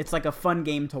 Or, you know, it's like a fun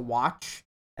game to watch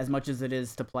as much as it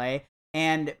is to play.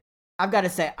 And I've got to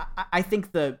say, I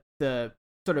think the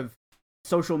sort of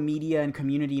social media and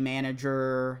community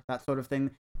manager, that sort of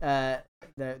thing,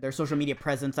 their social media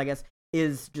presence, I guess,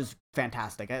 is just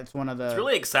fantastic. It's one of the... It's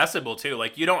really accessible too.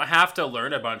 Like, you don't have to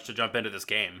learn a bunch to jump into this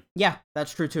game. Yeah,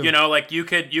 that's true too. You know, like you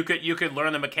could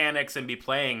learn the mechanics and be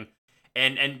playing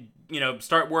and you know,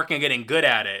 start working and getting good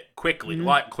at it quickly, a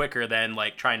lot quicker than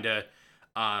like trying to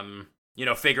you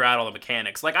know, figure out all the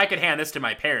mechanics. Like, I could hand this to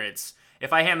my parents.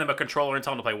 If I hand them a controller and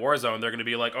tell them to play Warzone, they're going to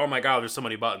be like, "Oh my god, there's so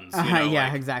many buttons." You know, yeah,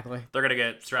 like, exactly. They're going to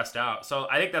get stressed out. So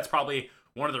I think that's probably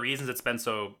one of the reasons it's been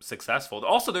so successful.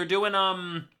 Also, they're doing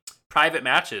private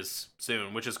matches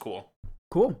soon, which is cool.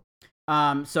 Cool.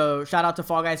 So shout out to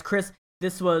Fall Guys. Chris,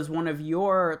 this was one of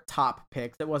your top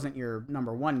picks. It wasn't your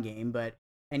number one game, but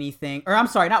anything... Or I'm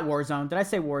sorry, not Warzone. Did I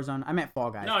say Warzone? I meant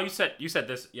Fall Guys. No, you said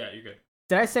this. Yeah, you're good.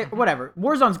 Did I say... Whatever.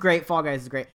 Warzone's great. Fall Guys is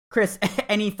great. Chris,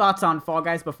 any thoughts on Fall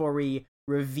Guys before we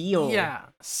reveal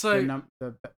so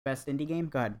the best indie game?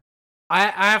 Go ahead.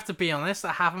 I have to be honest.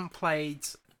 I haven't played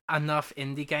enough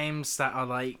indie games that are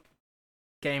like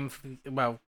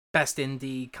best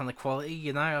indie kind of quality.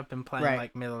 You know, I've been playing Right.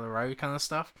 like middle of the road kind of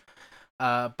stuff.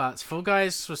 But Fall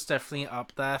Guys was definitely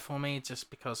up there for me just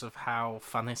because of how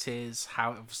fun it is,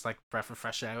 how it was like breath of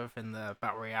fresh air within the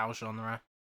battle royale genre.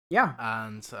 Yeah.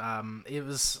 And it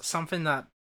was something that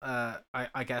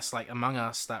I guess like Among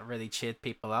Us that really cheered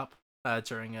people up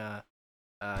during a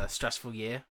stressful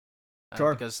year.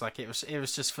 Sure. Because like it was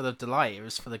just for the delight, it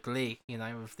was for the glee, you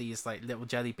know, with these like little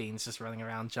jelly beans just running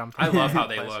around jumping. I love how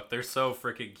they Place. look. They're so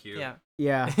freaking cute. Yeah.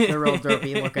 Yeah, they're real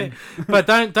derpy looking. But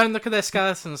don't look at their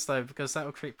skeletons though, because that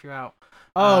will creep you out.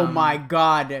 Oh my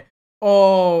god.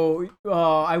 Oh,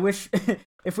 I wish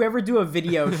if we ever do a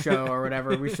video show or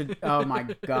whatever, we should. Oh my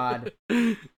god.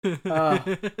 There's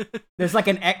like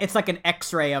it's like an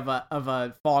X-ray of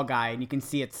a Fall Guy, and you can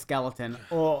see its skeleton.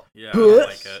 Oh, Yeah, I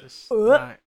like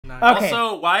it. No. Okay.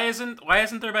 Also, why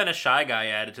hasn't there been a Shy Guy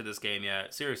added to this game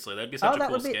yet? Seriously, that'd be such a that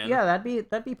cool would be skin.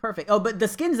 that'd be perfect. Oh, but the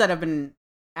skins that have been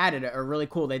added are really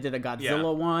cool. They did a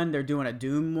Godzilla one. They're doing a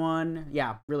Doom one.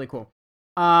 Yeah, really cool.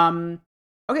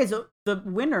 Okay, so the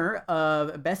winner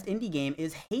of Best Indie Game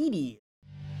is Hades.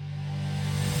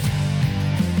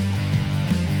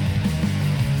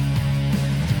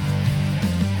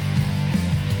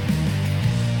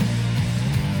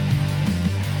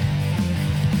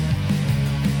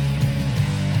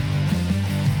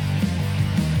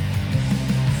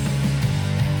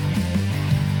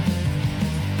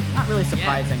 Not really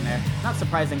surprising there. Not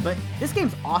surprising, but this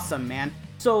game's awesome, man.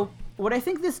 So what I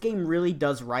think this game really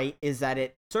does right is that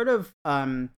it sort of,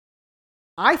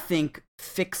 I think,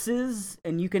 fixes,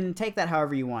 and you can take that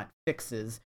however you want,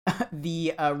 fixes,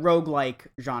 the roguelike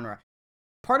genre.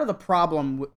 Part of the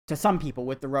problem, to some people,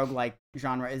 with the roguelike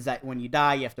genre is that when you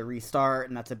die, you have to restart,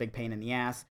 and that's a big pain in the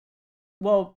ass.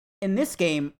 Well, in this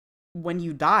game, when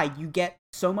you die, you get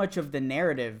so much of the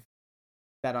narrative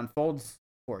that unfolds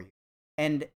for you.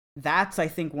 And that's, I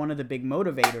think, one of the big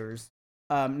motivators,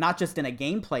 not just in a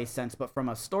gameplay sense, but from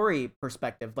a story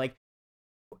perspective. Like,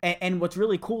 and what's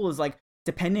really cool is, like,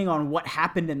 depending on what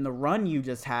happened in the run you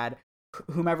just had,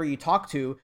 whomever you talk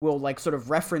to will, like, sort of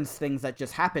reference things that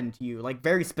just happened to you, like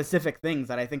very specific things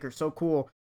that I think are so cool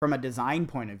from a design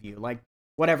point of view. Like,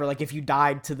 whatever, like if you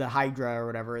died to the Hydra or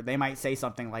whatever, they might say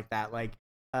something like that, like,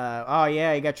 oh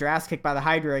yeah, you got your ass kicked by the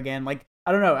Hydra again. Like,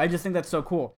 I don't know, I just think that's so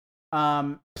cool.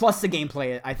 Plus the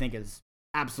gameplay, I think, is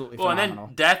absolutely phenomenal. And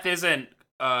then death isn't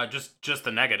just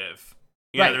the negative.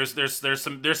 Yeah, Right.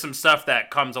 there's some stuff that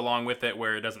comes along with it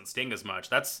where it doesn't sting as much.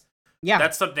 That's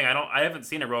something I haven't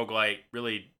seen a roguelite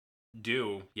really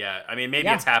do yet. I mean, maybe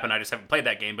it's happened, I just haven't played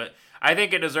that game, but I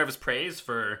think it deserves praise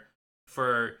for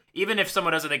even if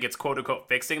someone doesn't think it's quote unquote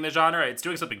fixing the genre, it's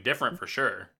doing something different for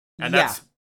sure. And that's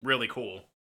really cool.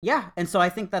 Yeah, and so I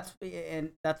think that's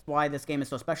why this game is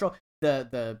so special.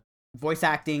 The voice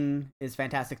acting is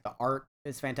fantastic. The art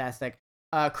is fantastic.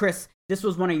 Chris, this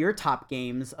was one of your top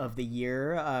games of the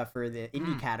year for the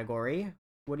indie category.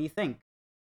 What do you think?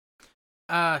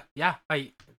 Yeah,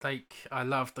 I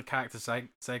love the character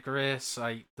Zagreus.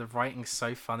 The writing's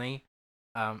so funny.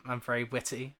 And very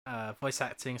witty. Voice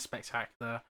acting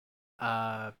spectacular.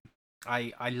 I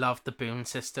love the boon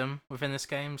system within this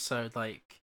game. So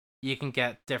like you can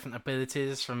get different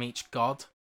abilities from each god.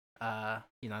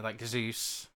 You know, like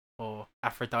Zeus or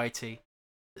Aphrodite,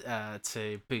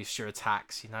 to boost your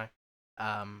attacks. You know,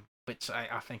 which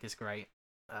I think is great.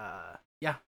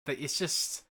 Yeah, but it's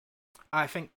just. I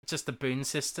think just the boon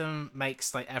system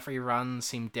makes like every run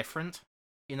seem different,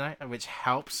 you know, which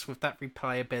helps with that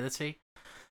replayability.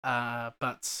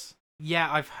 But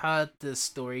yeah, I've heard the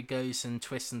story goes in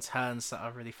twists and turns that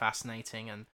are really fascinating,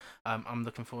 and I'm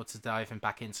looking forward to diving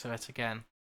back into it again.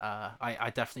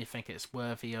 I definitely think it's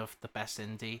worthy of the best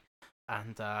indie,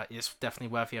 and it's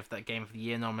definitely worthy of that Game of the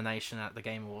Year nomination at the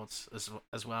Game Awards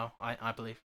as well. I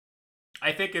believe.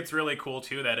 I think it's really cool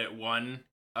too that it won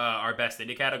our best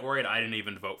indie category, and I didn't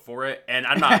even vote for it. And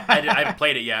I'm not, I haven't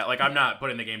played it yet. Like, I'm not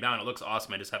putting the game down. It looks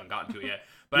awesome. I just haven't gotten to it yet.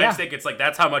 But I just think it's like,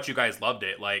 that's how much you guys loved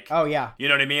it. Like, oh yeah, you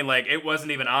know what I mean? Like, it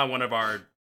wasn't even on one of our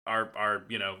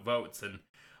you know, votes. And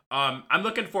I'm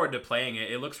looking forward to playing it.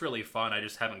 It looks really fun. I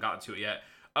just haven't gotten to it yet.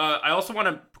 I also want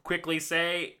to quickly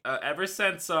say, ever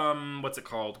since what's it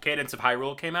called, Cadence of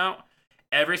Hyrule came out,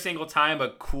 every single time a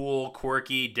cool,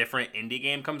 quirky, different indie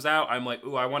game comes out, I'm like,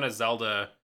 ooh, I want a Zelda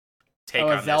take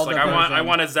on Zelda this. Like, version. I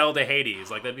want a Zelda Hades.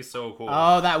 Like, that'd be so cool.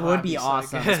 Oh, that would That'd be be so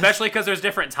awesome. good. Especially because there's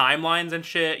different timelines and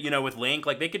shit. You know, with Link,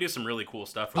 like they could do some really cool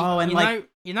stuff. With Oh, that. and you like,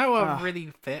 know what would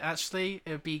really fit actually?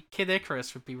 It would be Kid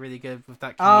Icarus would be really good with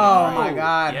that. oh community. my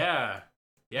god. Yeah,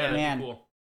 that'd Man. be cool.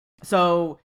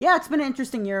 So Yeah, it's been an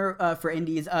interesting year for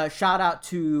indies. Shout out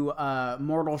to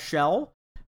Mortal Shell.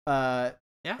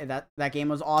 Yeah, that game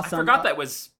was awesome. I forgot that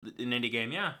was an indie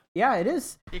game. Yeah. Yeah, it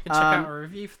is. You can check out a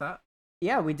review for that.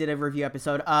 Yeah, we did a review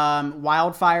episode.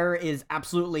 Wildfire is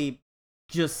absolutely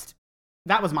just...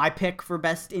 That was my pick for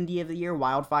best indie of the year,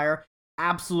 Wildfire.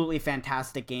 Absolutely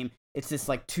fantastic game. It's this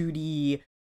like 2D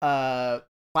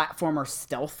platformer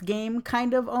stealth game,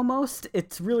 kind of, almost.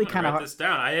 It's really kind of... Write this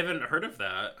down. I haven't heard of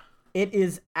that. It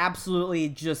is absolutely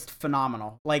just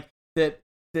phenomenal. Like, the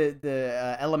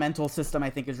elemental system, I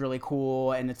think, is really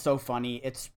cool, and it's so funny.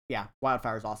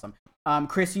 Wildfire is awesome.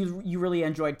 Chris, you really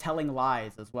enjoyed Telling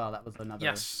Lies as well. That was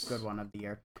another good one of the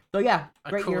year. So yeah,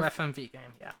 great cool year. FMV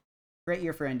game. Yeah, great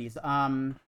year for indies.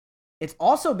 It's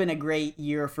also been a great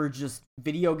year for just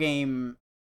video game,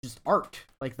 just art.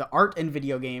 Like the art in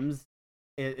video games,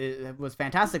 it was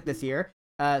fantastic this year.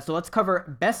 So let's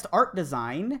cover best art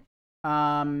design.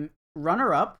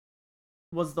 Runner up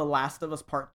was The Last of Us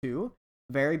Part 2.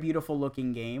 Very beautiful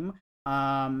looking game.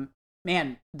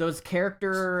 Man, those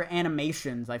character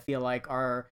animations, I feel like,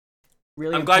 are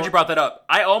really I'm glad you brought that up.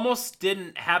 I almost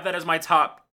didn't have that as my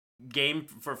top game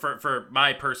for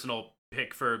my personal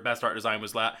pick for best art design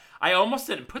was that. I almost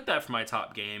didn't put that for my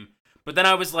top game. But then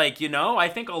I was like, I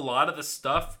think a lot of the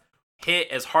stuff hit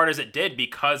as hard as it did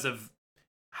because of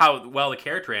how well the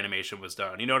character animation was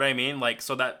done. You know what I mean? Like,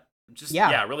 so that just,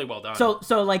 really well done.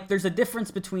 So like, there's a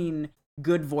difference between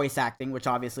good voice acting, which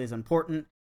obviously is important,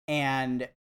 and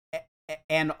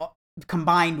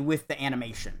combined with the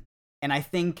animation. And I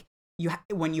think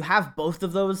when you have both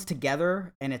of those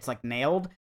together and it's like nailed,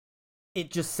 it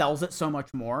just sells it so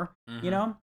much more,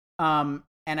 and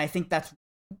I think that's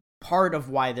part of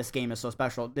why this game is so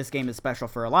special. This game is special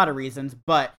for a lot of reasons,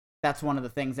 but that's one of the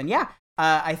things. And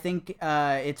I think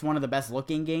it's one of the best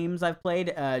looking games I've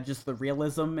played. Just the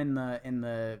realism in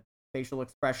the facial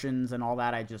expressions and all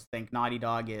that. I just think Naughty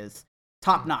Dog is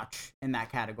top notch in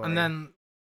that category. And then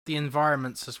the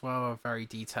environments as well are very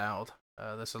detailed.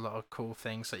 There's a lot of cool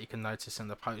things that you can notice in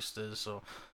the posters or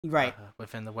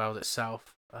within the world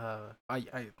itself. One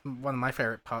of my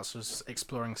favorite parts was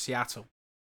exploring Seattle.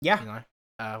 Yeah,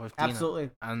 with Dina.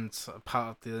 Absolutely. And part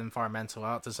of the environmental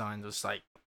art design was like,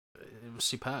 it was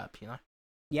superb.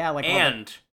 Yeah, like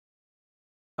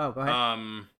oh, go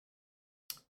ahead.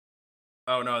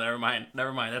 Oh no, never mind.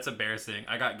 That's embarrassing.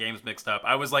 I got games mixed up.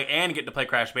 I was like, and get to play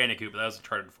Crash Bandicoot, but that was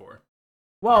Uncharted 4.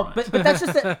 Well, but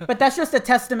that's just a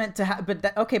testament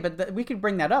to we could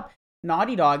bring that up.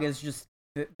 Naughty Dog is just,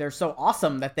 they're so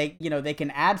awesome that they can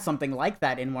add something like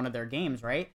that in one of their games,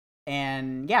 right?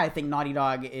 And yeah, I think Naughty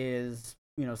Dog is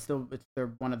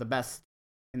they're one of the best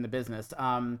in the business.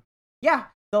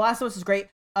 The Last of Us is great.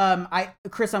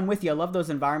 Chris, I'm with you. I love those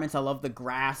environments. I love the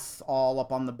grass all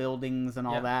up on the buildings and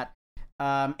all that.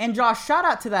 And Josh, shout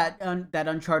out to that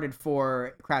Uncharted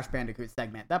 4 Crash Bandicoot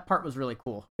segment. That part was really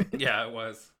cool. Yeah, it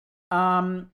was.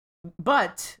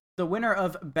 But the winner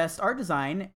of Best Art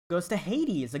Design goes to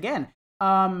Hades again.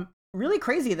 Really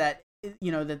crazy that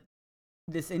that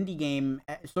this indie game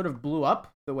sort of blew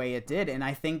up the way it did, and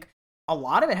I think a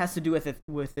lot of it has to do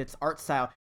with its art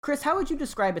style. Chris, how would you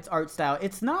describe its art style?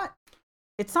 It's not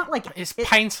like it's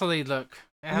painterly look.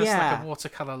 It has like a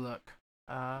watercolor look.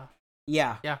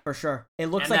 Yeah, for sure. It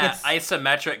looks and like that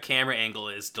isometric camera angle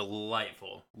is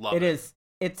delightful. Love it. It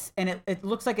is. It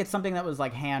looks like it's something that was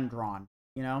like hand drawn.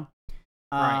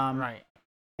 Right.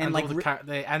 And like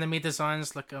the enemy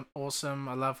designs look awesome.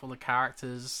 I love all the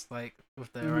characters, like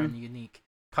with their own unique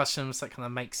costumes that kind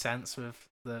of make sense with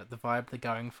the vibe they're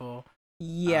going for.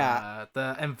 Yeah.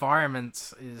 The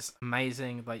environment is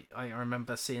amazing. Like I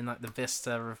remember seeing like the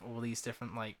vista of all these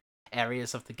different like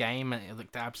areas of the game, and it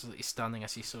looked absolutely stunning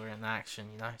as you saw it in action.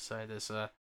 So there's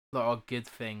a lot of good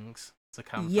things to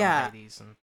come from Hades,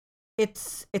 and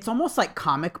it's almost like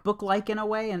comic book like in a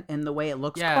way, in the way it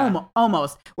looks. Yeah.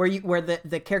 Almost where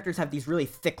the characters have these really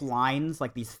thick lines,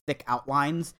 like these thick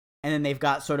outlines, and then they've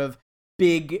got sort of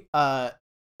big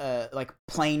like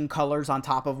plain colors on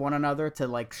top of one another to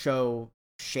like show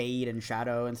shade and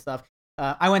shadow and stuff.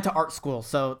 I went to art school,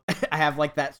 so I have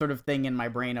like that sort of thing in my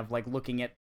brain of like looking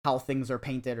at how things are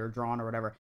painted or drawn or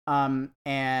whatever.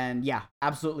 And yeah,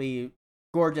 absolutely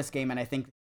gorgeous game, and I think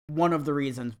one of the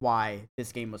reasons why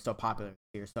this game was so popular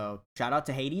here. So shout out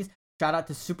to Hades, shout out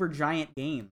to Supergiant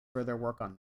Games for their work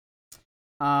on this.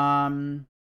 All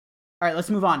right, let's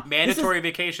move on. Mandatory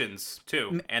vacations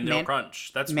too, and no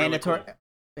crunch. That's mandatory. Really cool.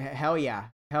 Hell yeah.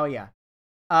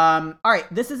 All right,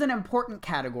 this is an important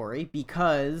category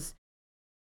because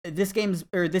this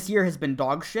year has been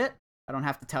dog shit. I don't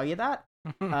have to tell you that.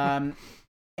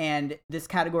 And this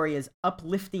category is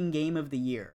Uplifting Game of the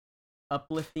Year.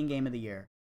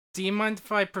 Do you mind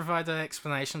if I provide an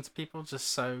explanation to people just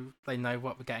so they know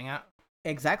what we're getting at?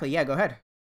 Exactly. Yeah, go ahead.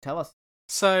 Tell us.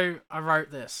 So I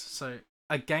wrote this. So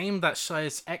a game that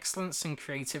shows excellence in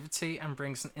creativity and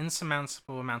brings an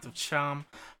insurmountable amount of charm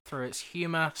through its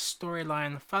humor,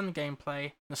 storyline, fun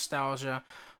gameplay, nostalgia,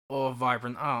 or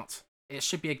vibrant art. It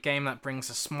should be a game that brings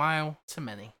a smile to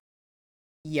many.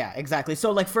 Yeah, exactly.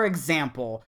 So, like, for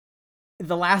example,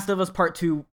 The Last of Us Part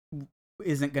 2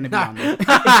 isn't going to be on this.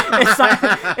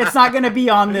 It's not going to be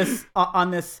on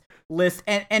this list,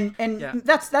 and Yeah.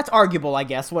 that's arguable, I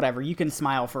guess. Whatever, you can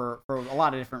smile for a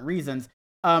lot of different reasons.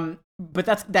 But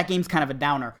that game's kind of a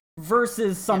downer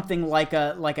versus something like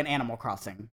an Animal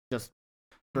Crossing, just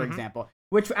for example,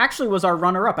 which actually was our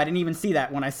runner-up. I didn't even see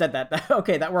that when I said that.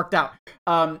 Okay, that worked out.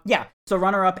 Yeah. So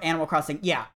runner-up, Animal Crossing.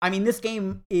 Yeah, I mean, this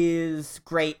game is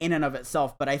great in and of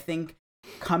itself, but I think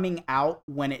coming out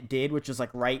when it did, which is like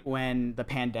right when the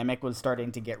pandemic was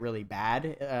starting to get really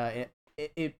bad,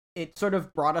 it sort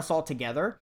of brought us all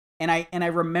together. And I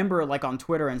remember, like, on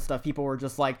Twitter and stuff, people were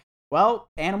just like, well,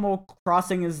 Animal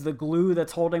Crossing is the glue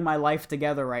that's holding my life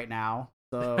together right now.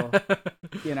 So,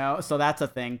 so that's a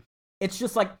thing. It's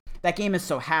just like that game is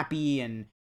so happy, and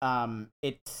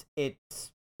it's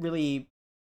really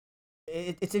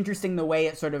it's interesting the way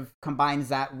it sort of combines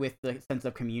that with the sense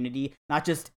of community, not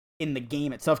just in the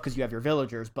game itself because you have your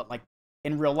villagers, but like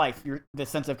in real life, the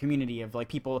sense of community of like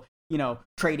people,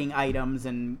 trading items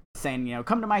and saying,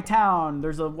 come to my town.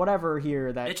 There's a whatever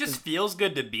here that it just feels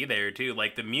good to be there too.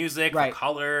 Like the music, right. The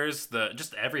colors,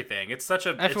 just everything. It's such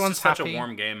a such a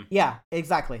warm game. Yeah,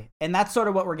 exactly. And that's sort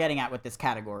of what we're getting at with this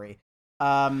category.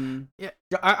 Yeah,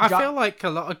 I feel like a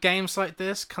lot of games like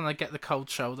this kind of get the cold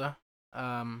shoulder.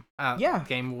 At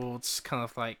Game Awards kind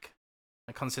of like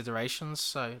considerations.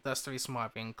 So that's the reason why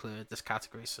I've included this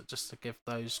category. So just to give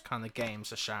those kind of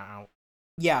games a shout out.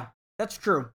 Yeah, that's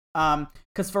true.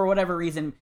 Because for whatever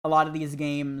reason, a lot of these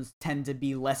games tend to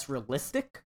be less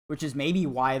realistic, which is maybe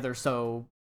why they're so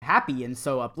happy and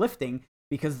so uplifting,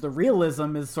 because the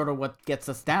realism is sort of what gets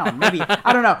us down. Maybe,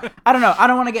 I don't know. I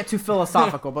don't want to get too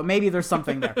philosophical, but maybe there's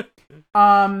something there.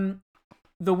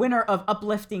 The winner of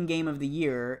Uplifting Game of the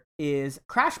Year is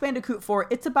Crash Bandicoot 4,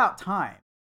 It's About Time.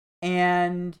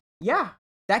 And yeah,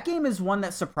 that game is one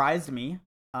that surprised me.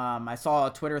 I saw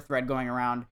a Twitter thread going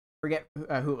around, forget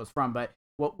who it was from, but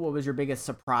what was your biggest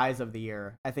surprise of the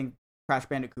year? I think Crash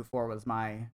Bandicoot 4 was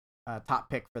my top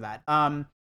pick for that.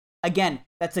 Again,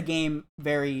 that's a game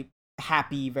very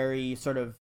happy, very sort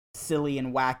of silly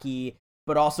and wacky,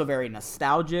 but also very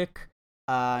nostalgic,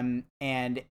 but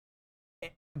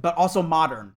also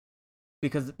modern,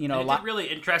 because it did really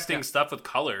interesting stuff with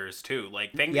colors too.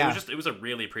 Like it was a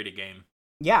really pretty game.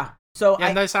 Yeah. So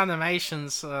those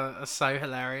animations are so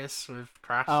hilarious with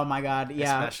Crash. Oh my god,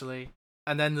 yeah. Especially.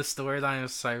 And then the storyline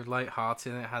was so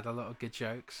light-hearted and it had a lot of good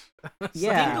jokes.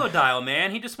 Yeah. Dingo Dial,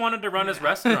 man. He just wanted to run his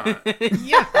restaurant.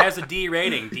 Yeah. It has a D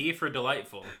rating. D for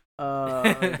delightful. Oh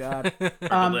god.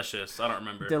 Delicious. I don't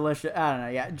remember. Delicious. I don't know.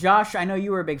 Yeah. Josh, I know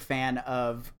you were a big fan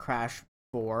of Crash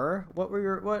 4. What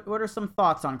are some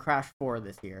thoughts on Crash 4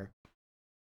 this year?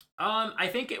 I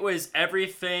think it was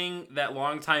everything that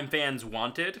longtime fans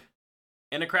wanted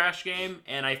in a Crash game,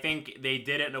 and I think they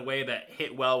did it in a way that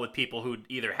hit well with people who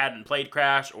either hadn't played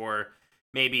Crash or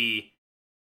maybe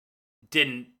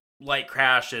didn't like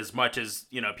Crash as much as,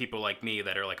 people like me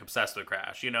that are like obsessed with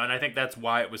Crash, and I think that's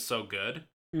why it was so good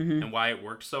and why it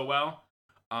worked so well.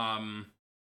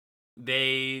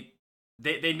 They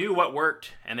knew what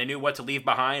worked, and they knew what to leave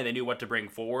behind, and they knew what to bring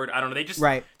forward. I don't know, they just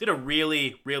did a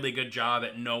really, really good job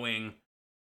at knowing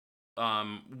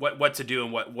what to do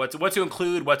and what to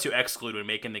include, what to exclude when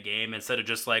making the game, instead of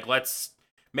just like, let's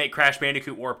make Crash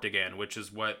Bandicoot Warped again, which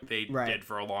is what they did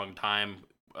for a long time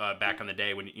back in the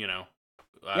day when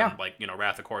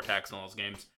Wrath of Cortex and all those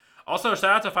games. Also,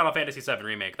 shout out to Final Fantasy VII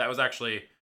Remake. That was actually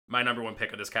my number one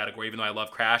pick of this category, even though I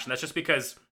love Crash, and that's just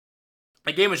because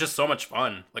the game was just so much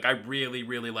fun. Like, I really,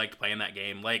 really liked playing that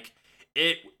game. Like,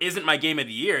 it isn't my game of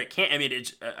the year. It can't. I mean,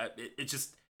 it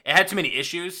just. It had too many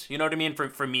issues, you know what I mean,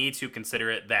 for me to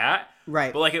consider it that.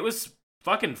 Right. But, like, it was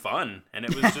fucking fun, and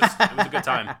it was just, it was a good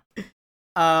time.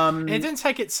 It didn't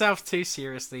take itself too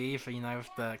seriously either, with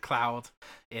the cloud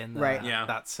in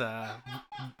that's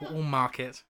all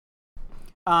market.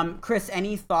 Chris,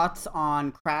 any thoughts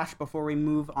on Crash before we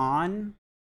move on?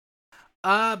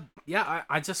 I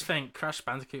just think Crash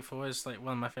Bandicoot 4 is, like,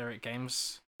 one of my favorite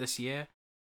games this year,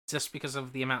 just because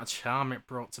of the amount of charm it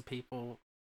brought to people.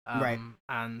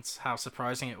 And how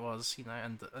surprising it was,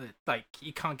 and like,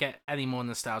 you can't get any more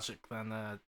nostalgic than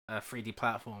a 3D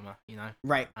platformer,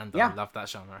 Right. And I love that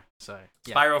genre. So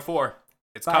Spyro 4,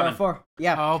 it's Spyro coming. 4,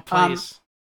 yeah. Oh please.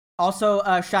 Also,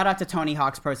 shout out to Tony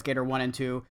Hawk's Pro Skater 1 and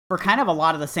 2 for kind of a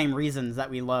lot of the same reasons that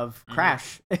we love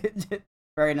Crash.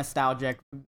 Very nostalgic,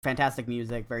 fantastic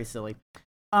music, very silly.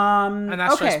 And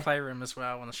Astro's Playroom as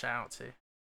well, I want to shout out to.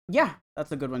 Yeah,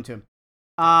 that's a good one too.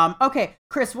 Okay,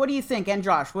 Chris, what do you think? And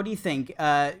Josh, what do you think?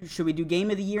 Should we do Game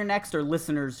of the Year next or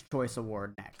Listener's Choice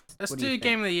Award next? Let's do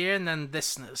Game of the Year and then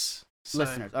Listeners.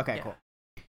 Listeners, okay, yeah. cool.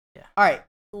 Yeah. All right,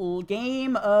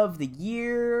 Game of the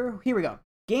Year. Here we go.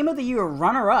 Game of the Year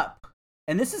runner-up.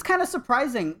 And this is kind of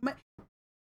surprising.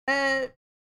 Yeah,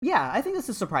 I think this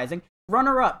is surprising.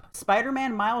 Runner-up,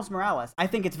 Spider-Man Miles Morales. I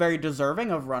think it's very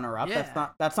deserving of runner-up. Yeah.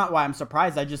 That's not why I'm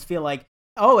surprised. I just feel like,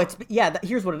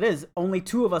 here's what it is. Only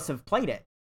 2 of us have played it,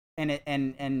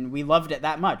 and we loved it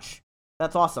that much.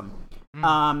 That's awesome.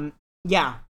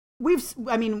 Yeah, we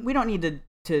don't need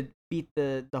to beat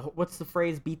the what's the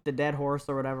phrase? Beat the dead horse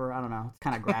or whatever. I don't know. It's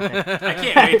kind of graphic. I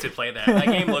can't wait to play that. That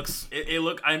game looks.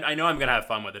 I know I'm gonna have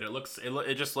fun with it.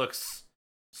 It just looks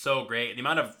so great. The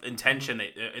amount of intention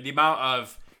the amount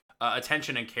of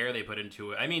attention and care they put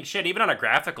into it. I mean, shit. Even on a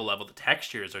graphical level, the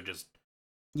textures are just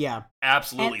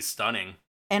absolutely stunning.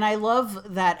 And I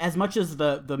love that as much as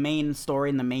the main story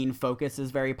and the main focus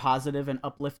is very positive and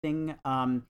uplifting.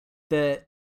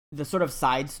 The sort of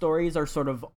side stories are sort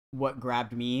of what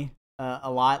grabbed me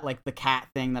a lot, like the cat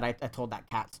thing that I told that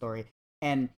cat story,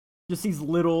 and just these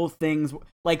little things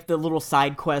like the little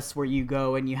side quests where you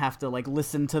go and you have to like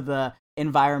listen to the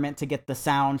environment to get the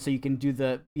sound so you can do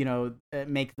the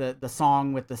make the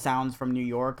song with the sounds from New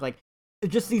York, like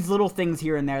just these little things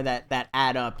here and there that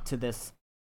add up to this,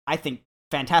 I think,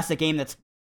 fantastic game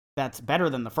that's better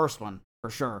than the first one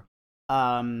for sure.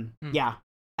 Yeah,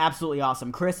 absolutely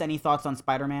awesome. Chris, any thoughts on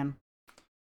Spider-Man?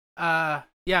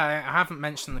 Yeah, I haven't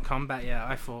mentioned the combat yet.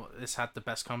 I thought this had the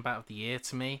best combat of the year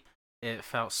to me. It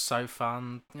felt so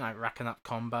fun, racking up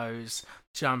combos,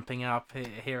 jumping up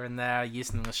here and there,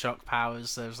 using the shock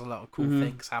powers. There's a lot of cool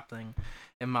things happening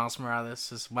in Miles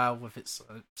Morales as well with its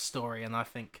story, and I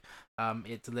think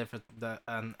it delivered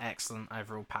an excellent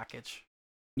overall package.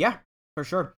 Yeah, for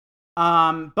sure.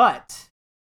 But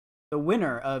the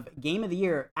winner of Game of the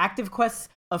Year, ActiveQuest's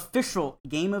official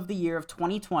Game of the Year of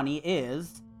 2020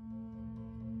 is...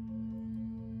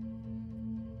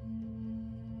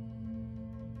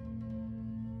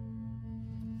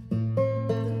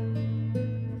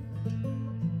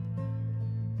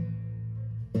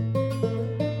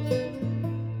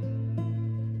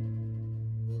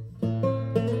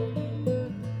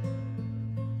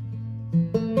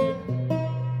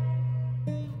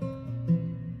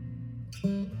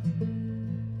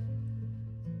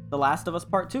 The Last of Us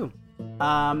Part 2.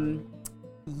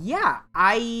 Yeah,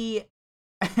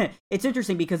 it's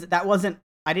interesting because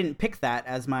I didn't pick that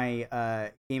as my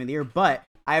Game of the Year, but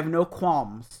I have no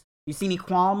qualms. You see any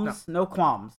qualms? No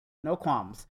qualms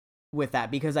with that,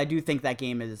 because I do think that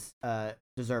game is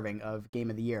deserving of Game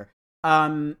of the Year.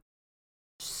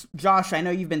 Josh, I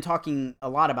know you've been talking a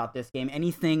lot about this game.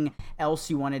 Anything else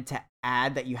you wanted to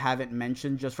add that you haven't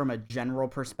mentioned, just from a general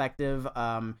perspective,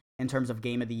 in terms of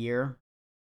Game of the Year?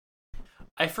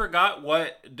 I forgot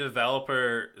what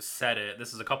developer said it.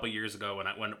 This is a couple years ago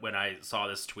when I saw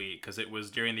this tweet, because it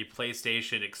was during the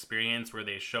PlayStation Experience where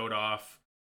they showed off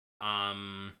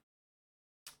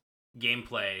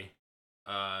gameplay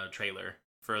trailer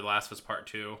for The Last of Us Part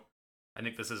 2. I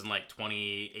think this is in like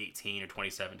 2018 or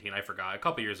 2017. I forgot. A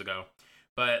couple years ago.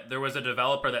 But there was a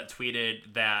developer that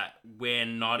tweeted that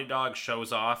when Naughty Dog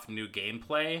shows off new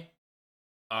gameplay,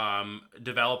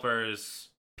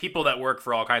 people that work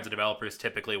for all kinds of developers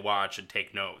typically watch and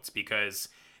take notes, because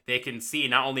they can see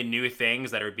not only new things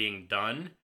that are being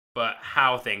done, but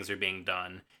how things are being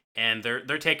done. And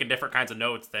they're taking different kinds of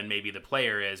notes than maybe the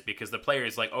player is, because the player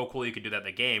is like, oh, cool, you could do that in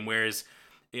the game. Whereas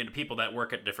people that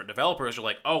work at different developers are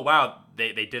like, oh, wow,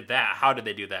 they did that. How did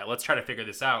they do that? Let's try to figure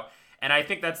this out. And I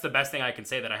think that's the best thing I can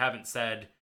say that I haven't said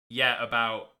yet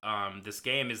about this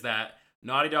game, is that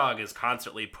Naughty Dog is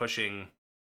constantly pushing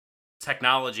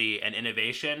technology and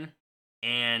innovation,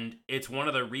 and it's one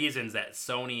of the reasons that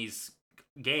Sony's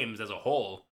games as a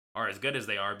whole are as good as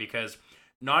they are, because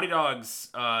Naughty Dog's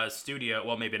studio,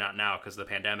 well, maybe not now because of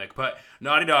the pandemic, but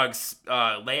Naughty Dog's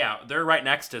layout, they're right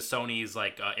next to Sony's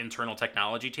internal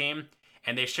technology team,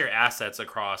 and they share assets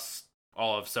across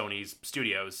all of Sony's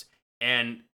studios.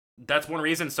 And that's one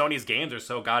reason Sony's games are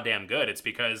so goddamn good. It's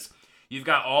because you've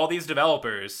got all these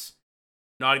developers,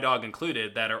 Naughty Dog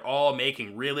included, that are all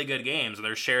making really good games, and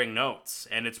they're sharing notes.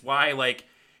 And it's why,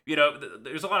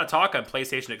 there's a lot of talk on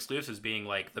PlayStation exclusives being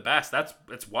the best. That's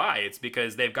why. It's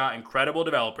because they've got incredible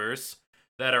developers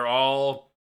that are all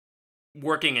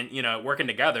working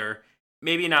together.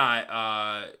 Maybe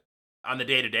not on the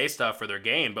day-to-day stuff for their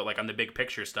game, but like on the big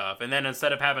picture stuff. And then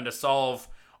instead of having to solve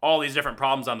all these different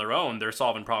problems on their own, they're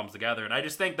solving problems together. And I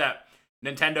just think that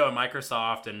Nintendo and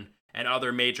Microsoft and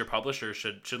other major publishers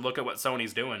should look at what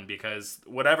Sony's doing, because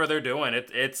whatever they're doing,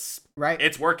 it's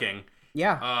working.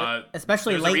 Yeah,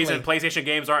 especially there's lately. a reason PlayStation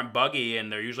games aren't buggy,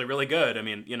 and they're usually really good. I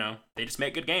mean, they just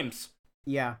make good games.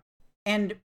 Yeah,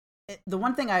 and the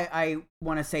one thing I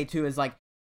want to say too is like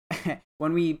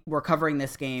when we were covering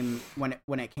this game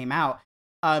when it came out,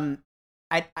 I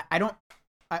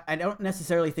don't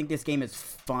necessarily think this game is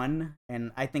fun,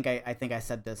 and I think I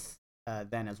said this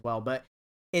then as well, but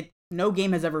no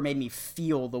game has ever made me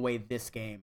feel the way this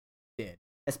game did,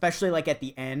 especially like at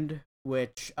the end,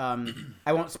 which I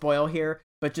won't spoil here,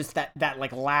 but just that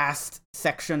like last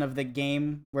section of the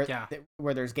game where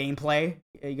there's gameplay.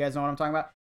 You guys know what I'm talking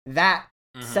about? That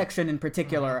section in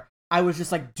particular, I was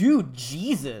just like, dude,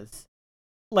 Jesus,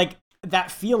 like that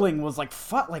feeling was like,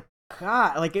 fuck, like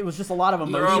God, like it was just a lot of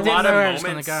emotion. There are a lot of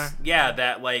moments,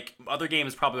 that like other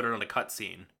games probably would have done a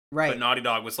cutscene, right? But Naughty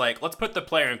Dog was like, let's put the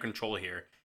player in control here,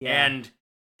 and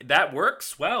that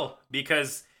works well,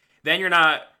 because then you're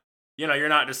not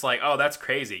just like, oh, that's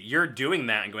crazy. You're doing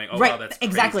that and going, oh, wow, that's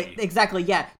crazy. Exactly.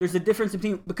 Yeah, there's a difference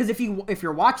between, because if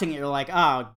you're watching it, you're like,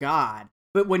 oh God,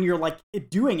 but when you're like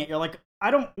doing it, you're like, I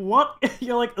don't want.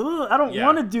 You're like, ugh, I don't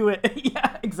want to do it.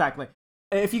 Yeah, exactly.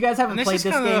 If you guys haven't played this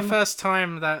game, this is kind of the first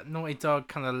time that Naughty Dog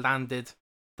kind of landed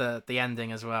the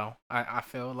ending as well. I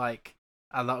feel like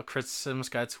a lot of criticisms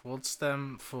go towards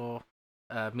them for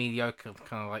mediocre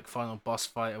kind of like final boss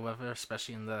fight or whatever,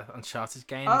 especially in the Uncharted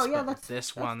games. Oh yeah, but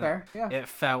that's one. Fair. Yeah. It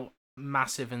felt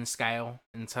massive in scale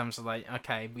in terms of like,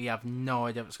 okay, we have no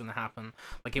idea what's going to happen.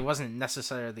 Like it wasn't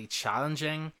necessarily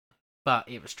challenging, but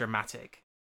it was dramatic.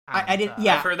 And, I did.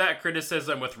 Yeah, I've heard that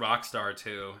criticism with Rockstar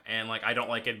too, and like I don't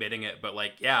like admitting it, but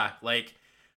like like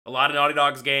a lot of Naughty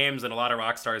Dog's games and a lot of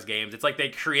Rockstar's games, it's like they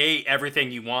create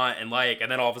everything you want and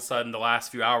then all of a sudden the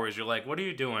last few hours you're like, what are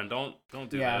you doing? Don't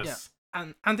do this. Yeah.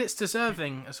 And it's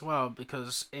deserving as well,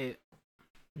 because it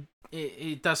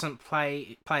doesn't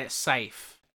play it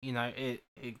safe.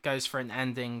 It goes for an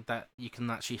ending that you can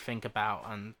actually think about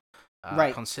and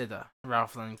consider,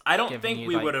 rather than. I don't think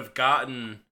we would have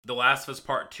gotten The Last of Us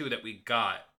Part 2 that we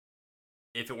got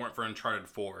if it weren't for Uncharted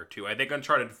 4 too. I think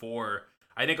Uncharted 4,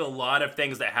 I think a lot of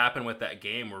things that happened with that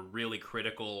game were really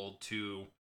critical to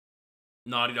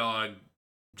Naughty Dog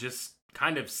just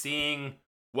kind of seeing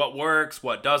what works,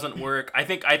 what doesn't work. I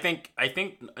think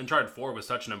Uncharted 4 was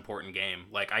such an important game.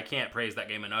 Like, I can't praise that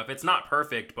game enough. It's not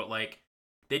perfect, but like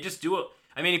they just do it.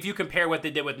 I mean, if you compare what they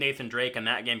did with Nathan Drake in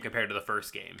that game compared to the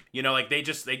first game, like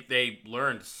they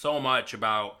learned so much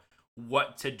about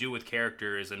what to do with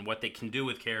characters and what they can do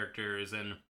with characters.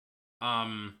 And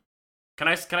can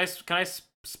I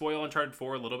spoil Uncharted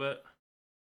 4 a little bit?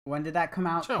 When did that come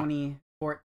out? Sure.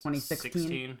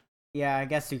 2016? Yeah, I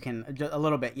guess you can a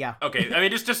little bit. Yeah. Okay, I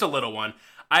mean just a little one.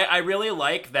 I really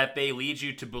like that they lead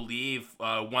you to believe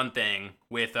one thing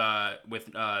with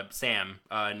Sam,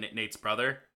 Nate's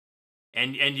brother,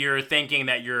 and you're thinking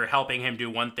that you're helping him do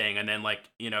one thing, and then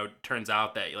turns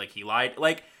out that like he lied.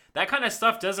 Like that kind of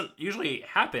stuff doesn't usually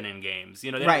happen in games.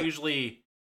 They don't usually.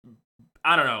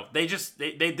 I don't know. They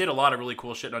did a lot of really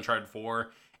cool shit in Uncharted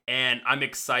 4, and I'm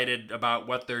excited about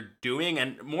what they're doing,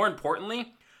 and more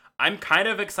importantly, I'm kind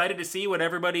of excited to see what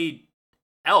everybody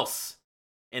else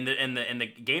in the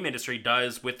game industry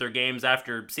does with their games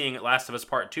after seeing Last of Us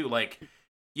Part 2. Like,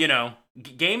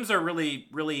 games are really,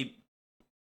 really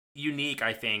unique,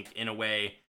 I think, in a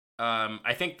way.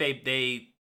 I think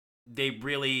they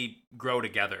really grow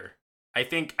together. I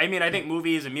think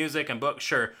movies and music and books,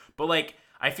 sure, but like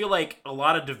I feel like a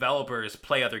lot of developers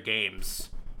play other games,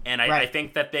 and I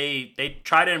think that they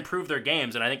try to improve their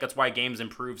games, and I think that's why games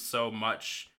improve so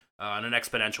much on an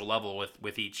exponential level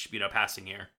with each passing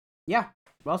year. Yeah,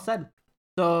 well said.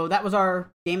 So that was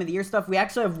our Game of the Year stuff. We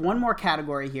actually have one more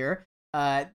category here.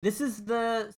 This is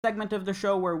the segment of the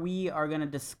show where we are going to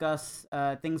discuss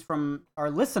things from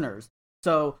our listeners.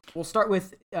 So we'll start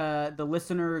with the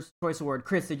Listener's Choice Award.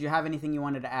 Chris, did you have anything you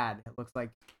wanted to add? It looks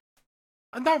like.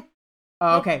 No.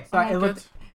 Oh, okay. So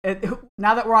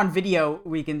now that we're on video,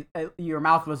 we can. Your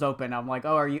mouth was open. I'm like,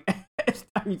 oh, are you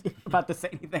about to say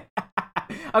anything?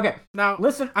 Okay. Now,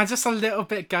 listen. I'm just a little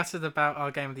bit gutted about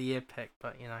our Game of the Year pick,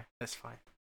 but it's fine.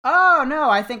 Oh no,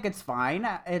 I think it's fine.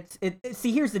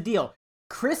 See, here's the deal.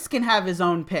 Chris can have his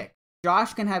own pick.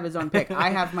 Josh can have his own pick. I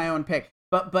have my own pick.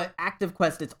 But Active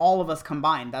Quest, it's all of us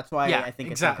combined. That's why I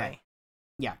think it's okay.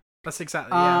 Yeah. That's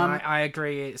exactly. Yeah, I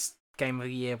agree. It's Game of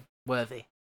the Year worthy.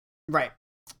 Right.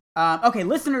 Okay.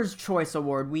 Listener's Choice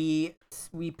Award. We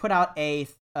put out a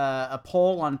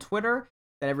poll on Twitter.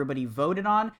 that everybody voted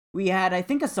on. We had, I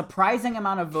think, a surprising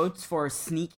amount of votes for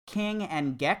Sneak King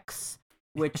and Gex,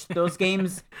 which those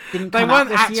games didn't come out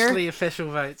this year. They weren't actually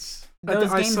official votes.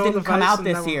 Those games didn't come out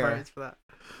this year.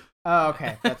 Oh,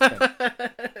 okay. That's good.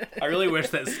 I really wish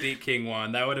that Sneak King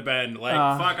won. That would have been like,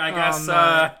 fuck,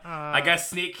 I guess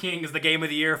Sneak King is the game of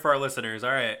the year for our listeners. All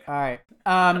right. All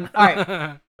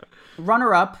right.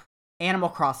 Runner-up, Animal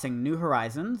Crossing New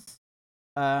Horizons.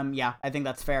 Yeah, I think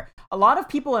that's fair. A lot of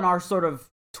people in our sort of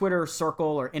Twitter circle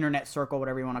or internet circle,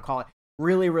 whatever you want to call it,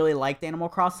 really, really liked Animal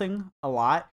Crossing a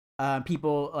lot.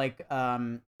 People like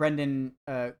Brendan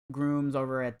Grooms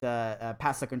over at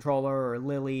Pass the Controller, or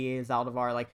Lily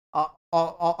Zaldivar, like all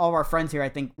of our friends here, I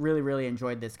think, really, really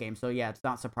enjoyed this game. So yeah, it's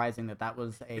not surprising that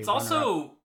was a. It's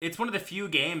also it's one of the few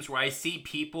games where I see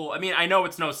people. I mean, I know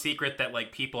it's no secret that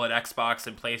like people at Xbox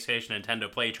and PlayStation and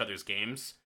Nintendo play each other's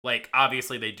games. Like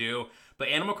obviously they do, but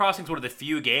Animal Crossing is one of the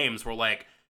few games where like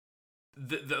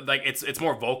like it's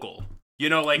more vocal. You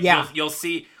know, like you'll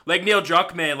see like Neil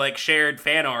Druckmann like shared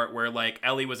fan art where like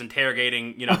Ellie was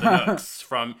interrogating, the Nooks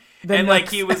from like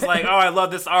he was like, "Oh, I love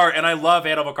this art and I love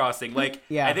Animal Crossing." Like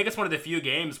I think it's one of the few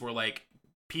games where like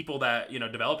people that,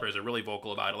 developers are really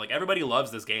vocal about it. Like everybody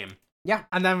loves this game. Yeah.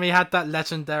 And then we had that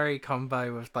legendary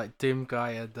combo with like Doom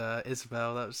Guy and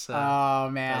Isabel. That was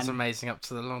oh man. That was amazing up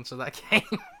to the launch of that game.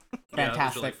 Fantastic. Yeah,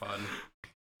 that was really fun.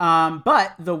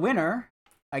 But the winner,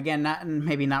 again,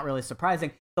 maybe not really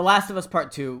surprising, The Last of Us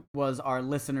Part 2 was our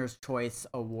Listener's Choice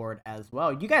Award as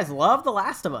well. You guys love The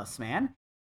Last of Us, man.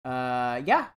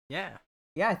 Yeah,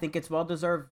 I think it's well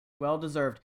deserved.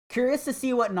 Curious to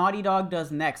see what Naughty Dog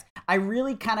does next. I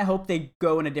really kind of hope they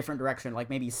go in a different direction, like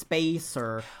maybe space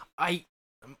or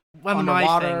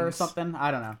underwater or something.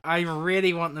 I don't know. I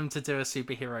really want them to do a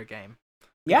superhero game.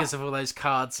 Yeah. Because of all those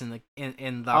cards in Last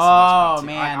of Us Part 2.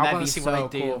 Man, I want to be see so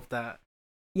what they do cool. with that.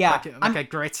 Yeah, like a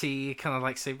gritty kind of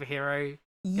like superhero.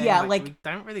 Yeah, like we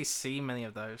don't really see many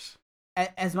of those.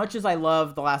 As much as I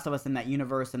love The Last of Us in that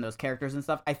universe and those characters and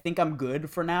stuff, I think I'm good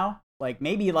for now. Like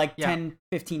maybe 10,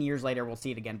 15 years later we'll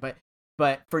see it again. But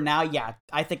for now, yeah,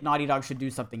 I think Naughty Dog should do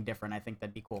something different. I think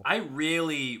that'd be cool. I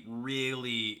really,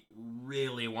 really,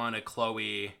 really want a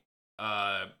Chloe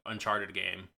Uncharted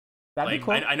game. That'd be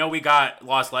cool. I know we got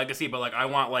Lost Legacy, but like I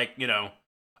want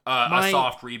a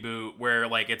soft reboot where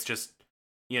like it's just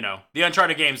the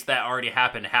Uncharted games that already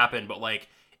happened, but like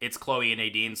it's Chloe and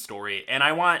Nadine's story, and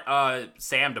I want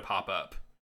Sam to pop up,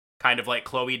 kind of like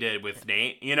Chloe did with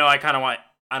Nate. I kind of want.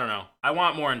 I don't know. I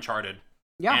want more Uncharted.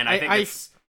 Yeah, and I think it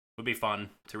would be fun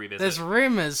to revisit. There's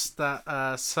rumors that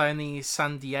Sony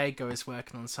San Diego is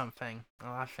working on something.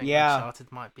 Oh, I think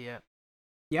Uncharted might be it.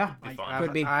 Yeah,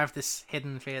 could be. I have this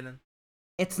hidden feeling.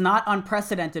 It's not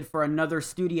unprecedented for another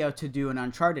studio to do an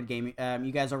Uncharted game.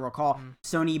 You guys will recall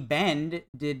Sony Bend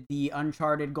did the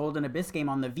Uncharted Golden Abyss game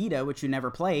on the Vita, which you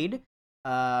never played.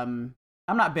 I'm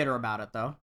not bitter about it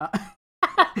though.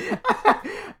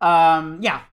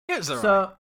 Yeah. It was alright.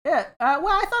 So yeah, well,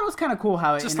 I thought it was kind of cool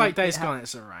how it just like Days Gone.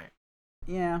 It's alright.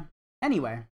 Yeah.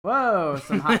 Anyway, whoa,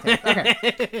 some hot takes.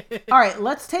 Okay. All right,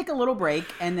 let's take a little break,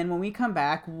 and then when we come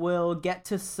back, we'll get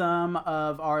to some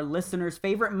of our listeners'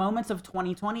 favorite moments of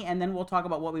 2020, and then we'll talk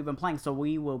about what we've been playing. So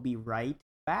we will be right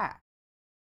back.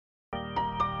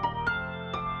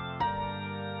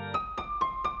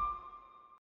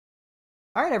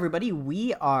 All right, everybody,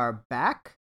 we are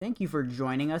back. Thank you for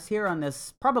joining us here on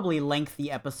this probably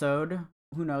lengthy episode.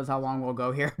 Who knows how long we'll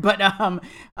go here, but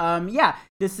yeah,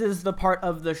 this is the part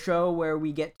of the show where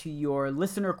we get to your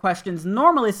listener questions.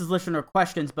 Normally this is listener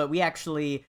questions, but we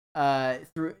actually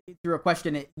threw a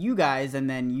question at you guys and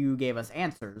then you gave us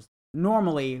answers.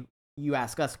 Normally you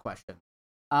ask us questions.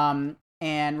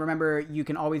 And remember, you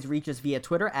can always reach us via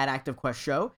Twitter at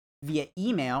ActiveQuestShow, via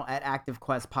email at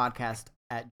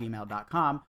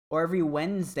activequestpodcast@gmail.com, or every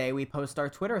Wednesday, we post our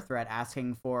Twitter thread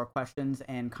asking for questions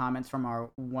and comments from our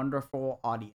wonderful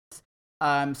audience.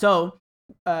 So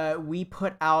we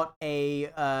put out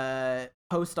a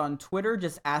post on Twitter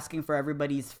just asking for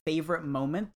everybody's favorite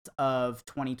moments of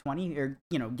 2020, or,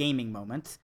 gaming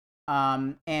moments.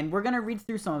 And we're going to read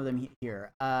through some of them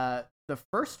here. The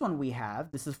first one we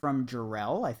have, this is from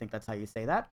Jarrell. I think that's how you say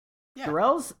that. Yeah.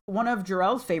 One of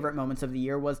Jarrell's favorite moments of the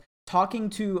year was talking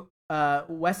to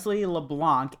Wesley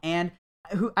LeBlanc, and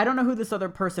I don't know who this other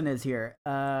person is here.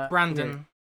 Brandon.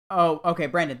 Oh, okay,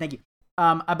 Brandon. Thank you.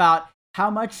 About how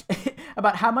much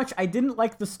I didn't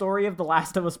like the story of The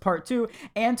Last of Us Part 2,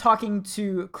 and talking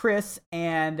to Chris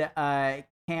and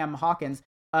Cam Hawkins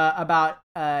about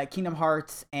Kingdom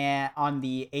Hearts and on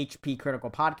the HP Critical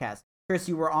podcast. Chris,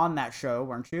 you were on that show,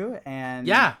 weren't you? And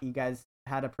yeah, you guys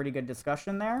had a pretty good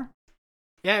discussion there.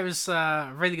 Yeah, it was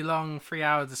a really long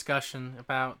 3-hour discussion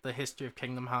about the history of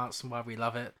Kingdom Hearts and why we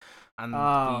love it, and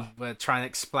we were trying to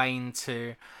explain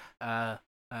to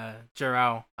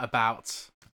Jarrell about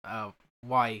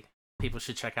why people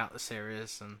should check out the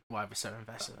series and why we're so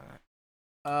invested in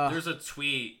it. There's a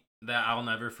tweet that I'll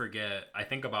never forget. I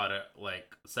think about it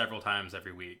like several times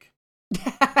every week,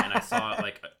 and I saw it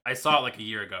like a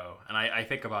year ago, and I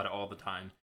think about it all the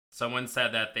time. Someone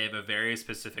said that they have a very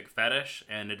specific fetish,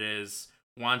 and it is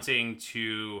wanting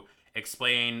to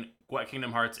explain what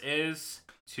Kingdom Hearts is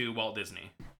to Walt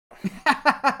Disney.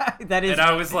 That is, and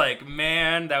I was like,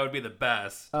 man, that would be the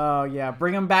best. Oh yeah,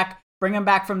 bring him back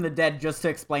from the dead just to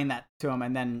explain that to him,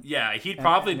 and then yeah, he'd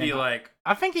probably be like,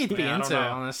 I think he'd be into it,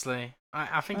 honestly.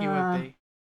 I think he would be.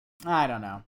 I don't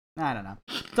know.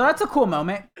 So that's a cool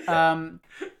moment.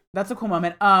 Let's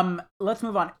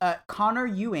move on. Connor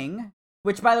Ewing,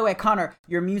 which, by the way, Connor,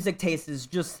 your music taste is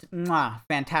just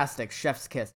fantastic. Chef's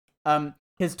kiss.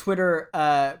 His Twitter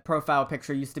profile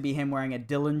picture used to be him wearing a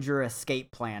Dillinger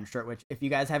Escape Plan shirt, which, if you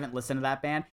guys haven't listened to that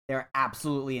band, they're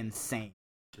absolutely insane.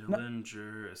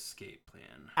 Dillinger Escape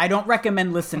Plan. I don't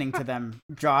recommend listening to them,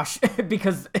 Josh,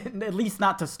 because at least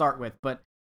not to start with, but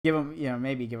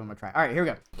maybe give them a try. All right, here we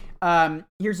go.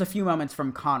 Here's a few moments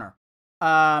from Connor.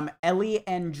 Ellie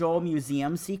and Joel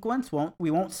museum sequence. We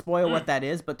won't spoil what that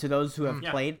is, but to those who have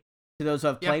played,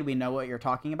 we know what you're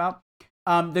talking about.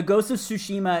 The Ghost of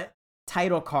Tsushima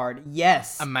title card.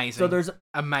 Yes. Amazing. So there's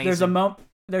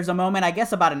a moment, I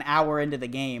guess about an hour into the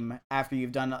game after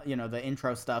you've done, the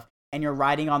intro stuff, and you're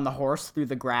riding on the horse through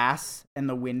the grass and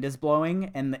the wind is blowing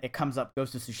and it comes up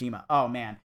Ghost of Tsushima. Oh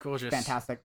man. Gorgeous.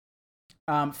 Fantastic.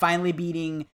 Finally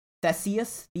beating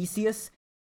Theseus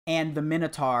and the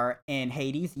Minotaur in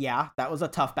Hades. Yeah, that was a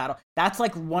tough battle. That's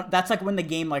like when the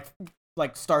game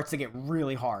like starts to get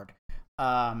really hard.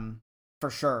 For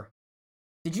sure.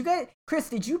 Did you guys, Chris,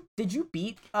 did you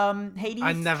beat Hades?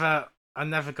 I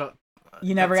never got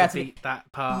You never got to beat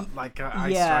that part.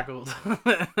 I struggled.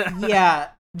 Yeah,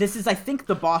 this is, I think,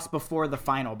 the boss before the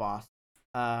final boss.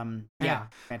 Yeah.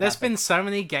 There's been so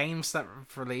many games that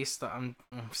have released that I'm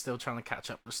still trying to catch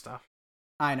up with stuff.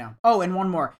 I know. Oh, and one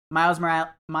more. Miles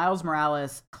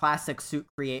Morales classic suit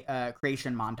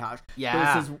creation montage.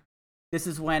 Yeah. So this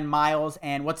is when Miles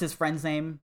and what's his friend's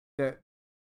name?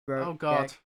 Oh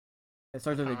God. It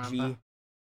starts with a G.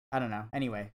 I don't know.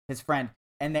 Anyway, his friend.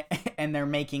 And they're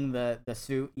making the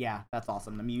suit. Yeah, that's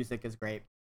awesome. The music is great.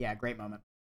 Yeah, great moment.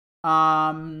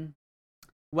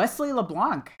 Wesley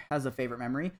LeBlanc has a favorite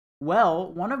memory.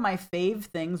 Well, one of my fave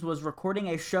things was recording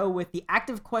a show with the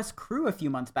Active Quest crew a few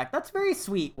months back. That's very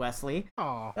sweet, Wesley.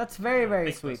 Oh, that's very,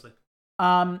 very sweet.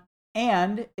 Wesley.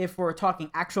 And if we're talking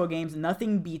actual games,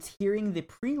 nothing beats hearing the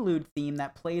prelude theme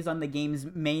that plays on the game's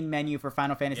main menu for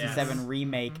Final Fantasy VII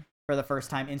Remake for the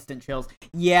first time. Instant chills.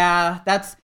 Yeah,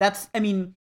 that's. I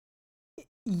mean,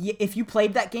 if you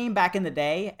played that game back in the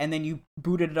day and then you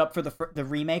booted it up for the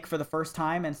remake for the first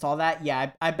time and saw that,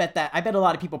 yeah, I bet a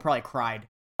lot of people probably cried.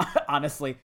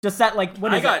 Honestly, just that, like,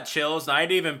 I got chills, and I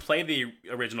didn't even play the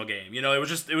original game. It was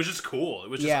just cool. It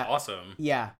was just awesome.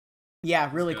 Yeah,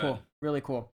 really cool, really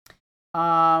cool.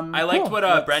 I liked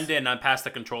what Brendan on Pass the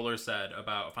Controller said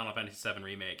about Final Fantasy VII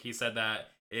Remake. He said that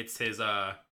it's his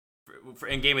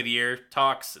in Game of the Year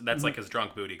talks. That's like his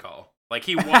drunk booty call. Like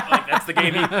that's the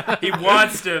game he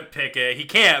wants to pick it. He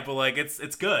can't, but like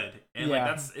it's good, and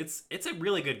like it's a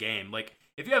really good game. Like,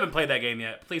 if you haven't played that game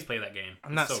yet, please play that game.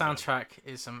 And that soundtrack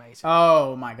is amazing.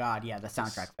 Oh my god, yeah, the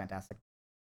soundtrack's fantastic.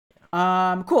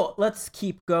 Cool. Let's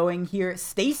keep going here.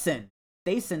 Stason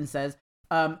says,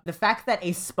 the fact that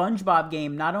a SpongeBob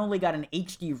game not only got an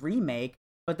HD remake,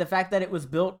 but the fact that it was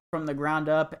built from the ground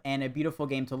up and a beautiful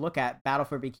game to look at, Battle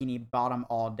for Bikini Bottom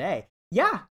all day.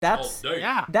 Yeah, that's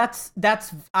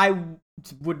I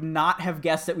would not have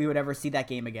guessed that we would ever see that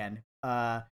game again.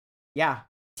 Yeah,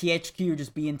 THQ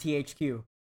just being THQ.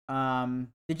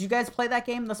 Did you guys play that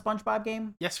game, the SpongeBob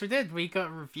game? Yes, we did. We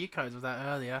got review codes of that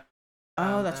earlier.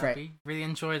 Oh, that's right. We really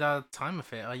enjoyed our time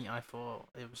with it. I thought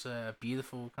it was a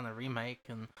beautiful kind of remake,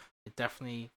 and it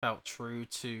definitely felt true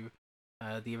to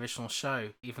the original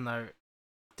show, even though it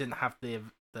didn't have the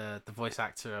voice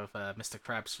actor of Mr.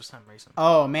 Krabs for some reason.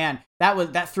 Oh man,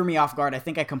 that threw me off guard. I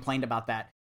think I complained about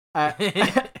that.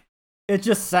 It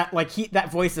just like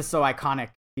that voice is so iconic.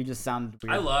 He just sounded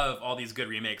weird. I love all these good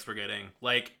remakes we're getting.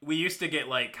 Like, we used to get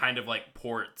like kind of like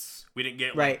ports. We didn't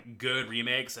get like good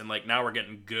remakes, and like now we're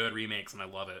getting good remakes, and I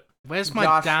love it. Where's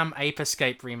my damn Ape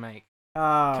Escape remake?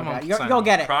 Oh, come on, you'll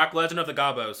get it. Croc Legend of the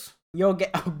Gobos. You'll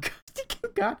get. Oh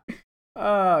god.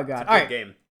 Oh god. It's a good all right,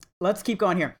 game. Let's keep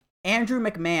going here. Andrew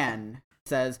McMahon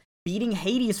says, beating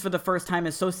Hades for the first time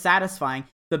is so satisfying.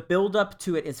 The build up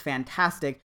to it is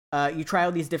fantastic. You try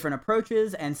all these different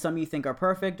approaches, and some you think are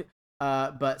perfect,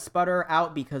 but sputter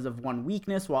out because of one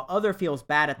weakness, while other feels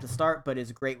bad at the start, but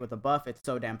is great with a buff. It's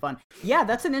so damn fun. Yeah,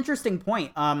 that's an interesting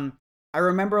point. I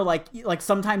remember like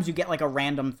sometimes you get like a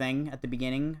random thing at the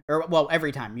beginning, or well,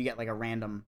 every time you get like a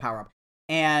random power up,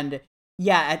 and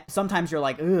yeah, sometimes you're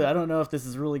like, ugh, I don't know if this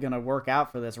is really gonna work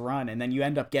out for this run, and then you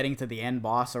end up getting to the end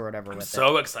boss or whatever. I'm with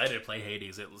so excited to play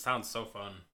Hades. It sounds so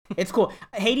fun. It's cool.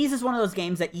 Hades is one of those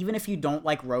games that even if you don't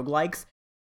like roguelikes,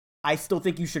 I still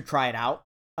think you should try it out.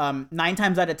 9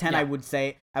 times out of 10, I would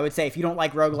say if you don't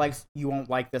like roguelikes, you won't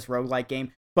like this roguelike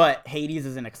game. But Hades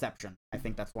is an exception. I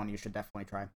think that's one you should definitely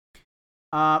try.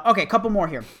 Okay, couple more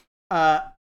here.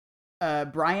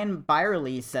 Brian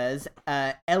Byerly says,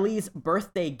 Ellie's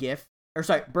birthday gift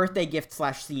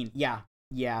 / scene.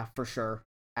 Yeah, for sure.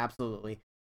 Absolutely.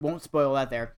 Won't spoil that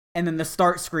there. And then the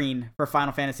start screen for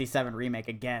Final Fantasy VII Remake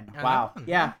again. Wow.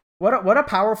 Yeah. What a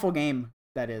powerful game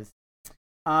that is.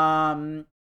 And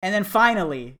then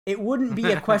finally, it wouldn't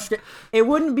be a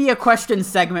question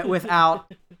segment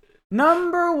without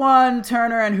number one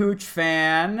Turner and Hooch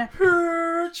fan.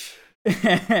 Hooch.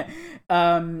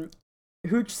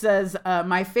 Hooch says,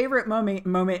 my favorite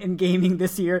moment in gaming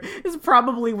this year is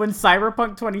probably when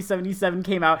Cyberpunk 2077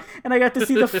 came out, and I got to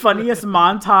see the funniest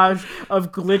montage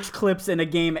of glitch clips in a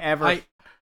game ever.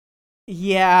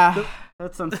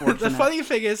 That's unfortunate. The funny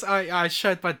thing is, I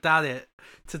showed my dad it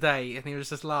today, and he was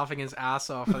just laughing his ass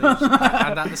off. And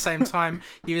at the same time,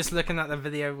 he was looking at the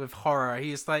video with horror. He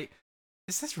was like,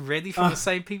 is this really from the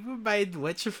same people who made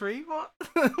Witcher 3? What?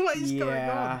 What is going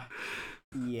on?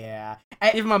 Yeah.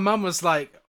 Even my mum was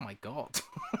like, oh my god.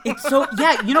 It's so,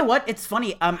 yeah, you know what? It's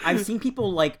funny. I've seen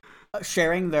people like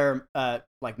sharing their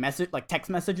text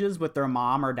messages with their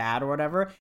mom or dad or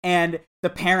whatever, and the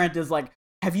parent is like,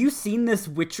 have you seen this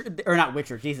this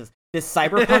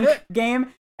Cyberpunk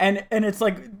game? And it's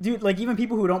like, dude, like even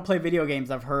people who don't play video games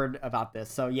have heard about this.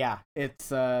 So yeah,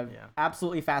 it's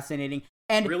absolutely fascinating.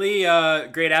 And really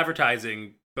great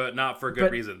advertising, but not for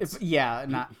good reasons.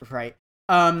 Not right.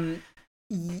 I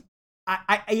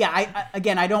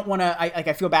don't want to.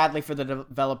 I feel badly for the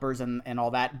developers and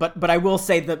all that, but I will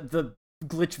say the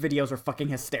glitch videos are fucking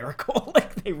hysterical.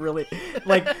 Like they really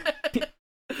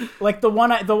like the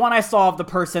one I saw of the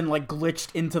person like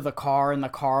glitched into the car and the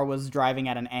car was driving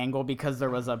at an angle because there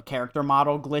was a character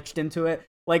model glitched into it.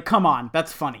 Like, come on,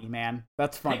 that's funny, man.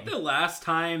 That's funny. I think the last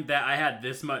time that I had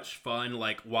this much fun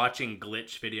like watching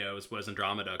glitch videos was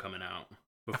Andromeda coming out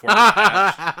before the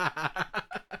patch.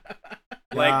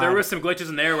 Like, there was some glitches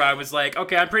in there where I was like,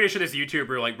 okay, I'm pretty sure this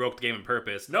YouTuber, like, broke the game on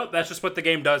purpose. Nope, that's just what the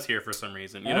game does here for some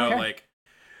reason. You know, like...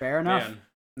 Fair enough.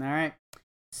 Man. All right.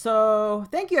 So,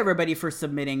 thank you, everybody, for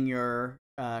submitting your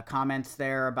comments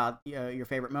there about your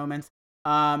favorite moments.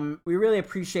 We really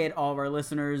appreciate all of our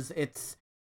listeners. It's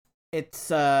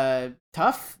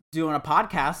tough doing a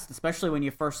podcast, especially when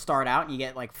you first start out and you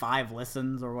get, like, 5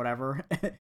 listens or whatever.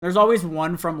 There's always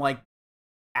one from, like,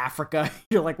 Africa.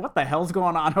 You're like, what the hell's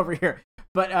going on over here?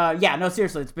 But no,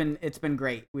 seriously, it's been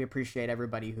great. We appreciate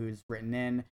everybody who's written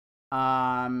in.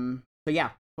 So yeah,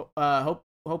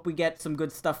 hope we get some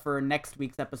good stuff for next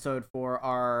week's episode for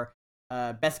our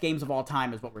best games of all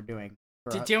time is what we're doing.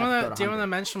 Do you want to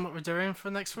mention what we're doing for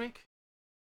next week?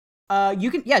 You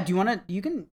can. Yeah. Do you want to? You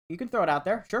can throw it out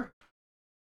there. Sure.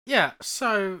 Yeah.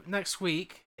 So next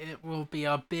week it will be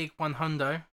our big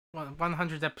 100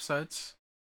 episodes.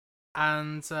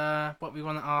 And what we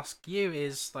want to ask you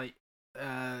is, like,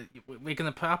 we're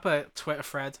going to put up a Twitter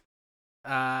thread,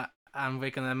 and we're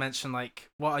going to mention, like,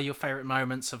 what are your favorite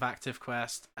moments of Active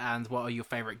Quest, and what are your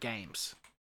favorite games.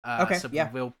 So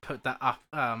we'll put that up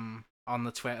on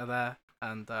the Twitter there,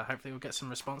 and hopefully we'll get some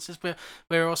responses.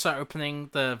 We're also opening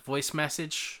the voice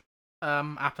message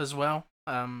app as well,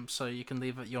 so you can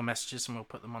leave your messages, and we'll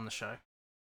put them on the show.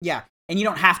 Yeah. And you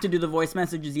don't have to do the voice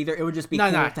messages either. It would just be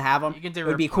cool to have them. You can do it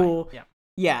would be cool.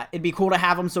 Yeah, it'd be cool to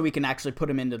have them so we can actually put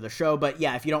them into the show. But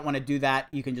yeah, if you don't want to do that,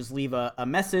 you can just leave a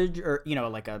message or,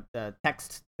 like a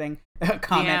text thing, a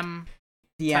comment,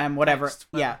 DM, whatever. Text,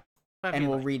 and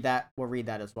we'll read that. We'll read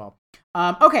that as well.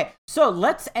 Okay, so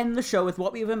let's end the show with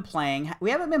what we've been playing.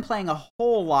 We haven't been playing a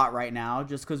whole lot right now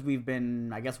just because we've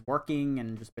been, I guess, working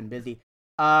and just been busy.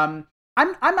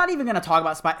 I'm not even gonna talk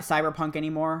about Cyberpunk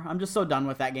anymore. I'm just so done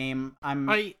with that game. I'm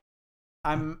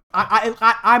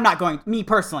not going. Me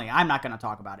personally, I'm not gonna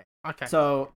talk about it. Okay.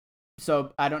 So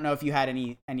I don't know if you had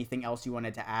anything else you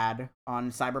wanted to add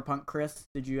on Cyberpunk, Chris.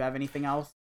 Did you have anything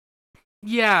else?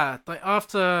 Yeah, like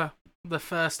after the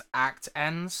first act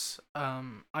ends,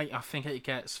 I think it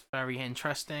gets very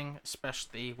interesting,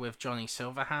 especially with Johnny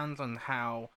Silverhand and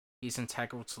how He's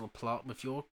integral to the plot with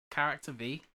your character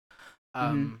V.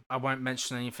 Mhm. I won't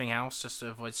mention anything else just to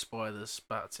avoid spoilers,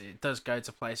 but it does go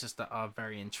to places that are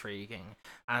very intriguing,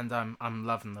 and I'm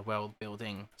loving the world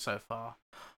building so far.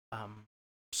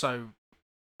 So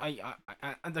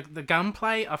the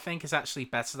gunplay I think is actually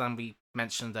better than we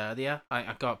mentioned earlier.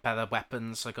 I got better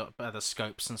weapons, I got better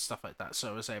scopes and stuff like that, so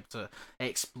I was able to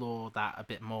explore that a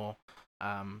bit more.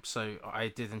 So I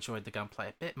did enjoy the gunplay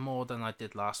a bit more than I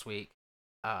did last week.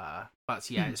 But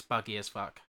yeah, it's buggy as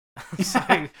fuck. So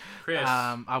Chris,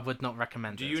 I would not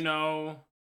recommend do it. you know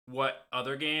what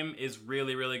other game is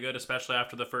really, really good, especially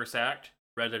after the first act?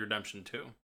 Red Dead Redemption 2.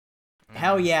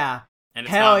 Hell yeah. And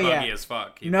it's Hell not yeah. buggy as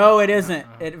fuck. either. No, it isn't.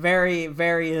 It very,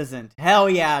 very isn't. Hell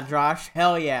yeah, Josh.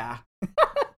 Hell yeah.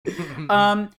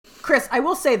 Chris, I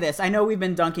will say this. I know we've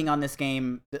been dunking on this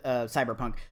game,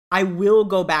 Cyberpunk. I will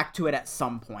go back to it at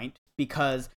some point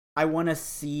because I want to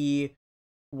see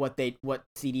what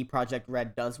CD Projekt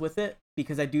Red does with it,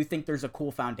 because I do think there's a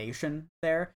cool foundation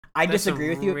there. I disagree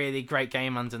with you. Really great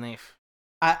game underneath.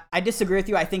 I disagree with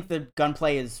you. I think the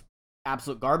gunplay is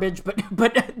absolute garbage,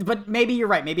 but maybe you're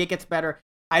right. Maybe it gets better.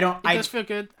 It does feel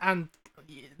good, and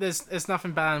there's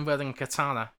nothing bad in wielding a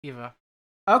katana either.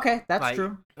 Okay, that's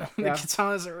true. The Yeah.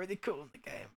 katanas are really cool in the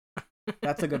game.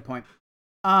 That's a good point.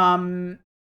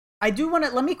 I do want to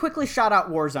let me quickly shout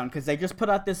out Warzone, because they just put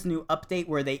out this new update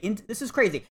where this is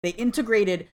crazy. They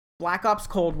integrated Black Ops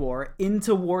Cold War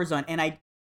into Warzone, and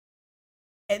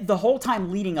the whole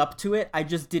time leading up to it, I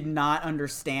just did not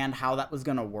understand how that was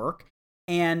gonna work,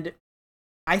 and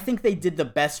I think they did the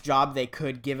best job they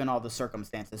could given all the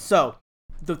circumstances. So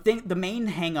the main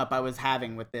hang up I was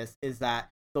having with this is that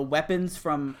the weapons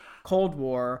from Cold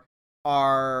War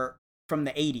are from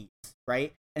the 80s,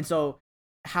 right? And so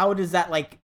how does that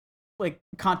like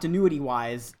continuity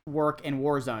wise work in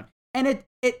Warzone? And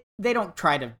they don't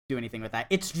try to do anything with that.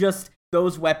 It's just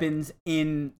those weapons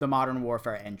in the Modern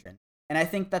Warfare engine. And I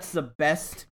think that's the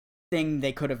best thing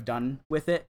they could have done with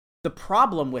it. The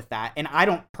problem with that, and I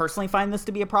don't personally find this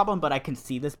to be a problem, but I can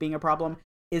see this being a problem,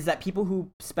 is that people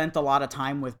who spent a lot of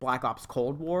time with Black Ops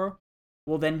Cold War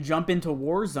will then jump into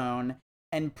Warzone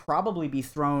and probably be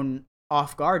thrown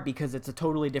off guard because it's a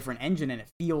totally different engine and it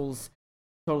feels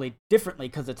totally differently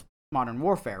because it's Modern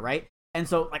Warfare, right? And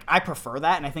so, like, I prefer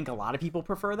that, and I think a lot of people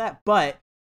prefer that, but,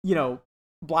 you know,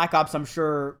 Black Ops, I'm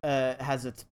sure, has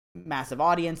its massive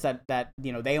audience that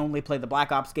you know, they only play the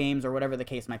Black Ops games or whatever the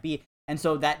case might be. And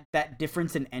so that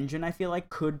difference in engine, I feel like,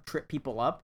 could trip people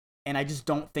up. And I just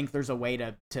don't think there's a way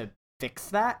to fix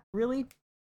that, really.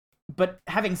 But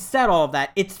having said all of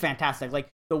that, it's fantastic. Like,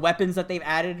 the weapons that they've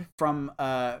added from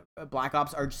Black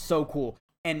Ops are so cool.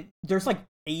 And there's like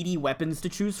 80 weapons to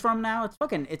choose from now.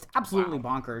 It's absolutely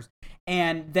bonkers.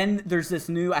 And then there's this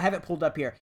new, I have it pulled up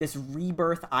here, this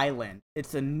Rebirth Island.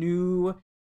 It's a new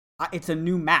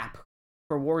map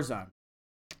for Warzone.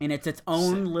 And it's its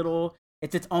own little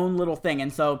thing.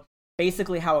 And so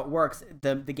basically how it works,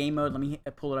 the game mode, let me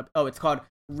pull it up. Oh, it's called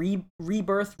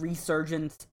Rebirth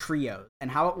Resurgence Trios.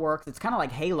 And how it works, it's kind of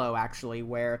like Halo, actually,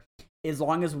 where as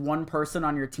long as one person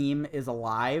on your team is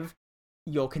alive,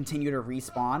 you'll continue to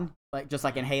respawn, like just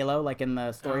like in Halo, like in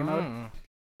the story mode. Okay.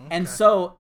 And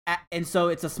so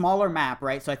it's a smaller map,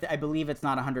 right? So I believe it's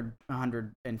not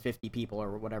 150 people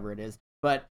or whatever it is,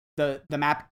 but the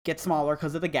map gets smaller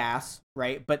because of the gas,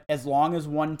 right? But as long as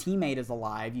one teammate is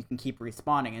alive, you can keep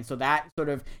respawning. And so that sort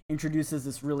of introduces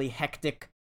this really hectic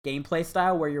gameplay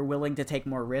style where you're willing to take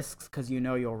more risks because you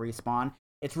know you'll respawn.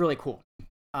 It's really cool.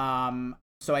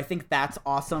 So I think that's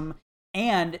awesome.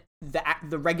 And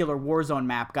the regular Warzone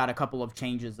map got a couple of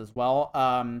changes as well.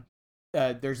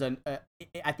 There's at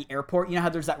the airport, you know how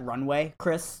there's that runway,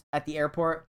 Chris, at the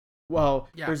airport? Well,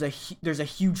 yeah. There's a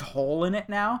huge hole in it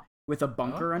now with a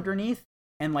bunker underneath,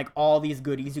 and like all these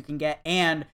goodies you can get,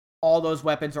 and all those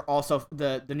weapons are also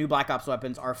the new Black Ops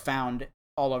weapons are found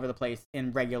all over the place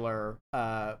in regular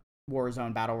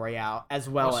Warzone Battle Royale, as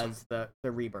well as the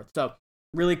Rebirth. So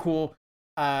really cool.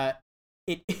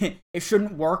 It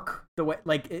shouldn't work the way,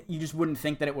 like, you just wouldn't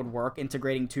think that it would work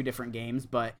integrating two different games,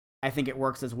 but I think it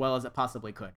works as well as it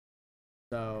possibly could.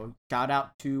 So shout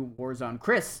out to Warzone.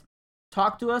 Chris,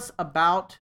 talk to us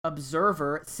about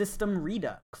Observer System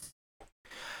Redux.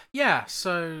 Yeah,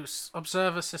 so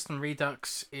Observer System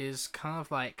Redux is kind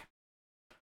of like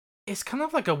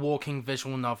a walking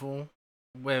visual novel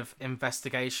with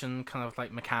investigation kind of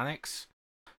like mechanics.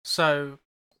 So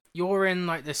you're in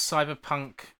like this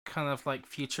cyberpunk kind of like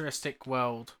futuristic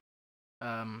world,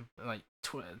 like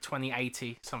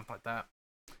 2080, something like that.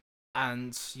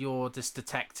 And you're this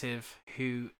detective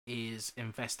who is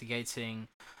investigating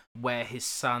where his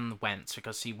son went,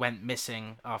 because he went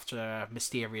missing after a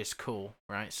mysterious call,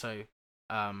 right? So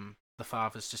the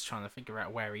father's just trying to figure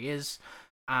out where he is,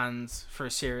 and for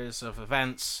a series of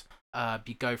events,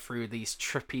 you go through these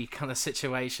trippy kind of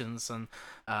situations, and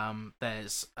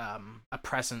there's a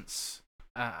presence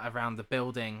around the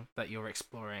building that you're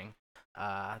exploring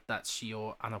that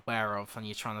you're unaware of, and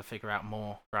you're trying to figure out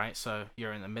more, right? So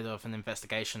you're in the middle of an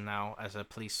investigation now as a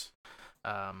police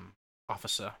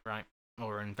officer, right,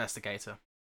 or investigator.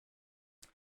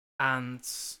 And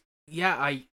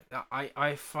yeah,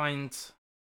 I find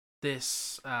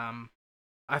this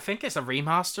I think it's a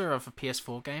remaster of a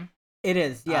PS4 game. It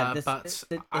is, yeah. But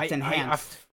it's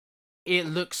enhanced. It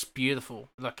looks beautiful.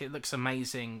 Like, it looks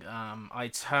amazing. I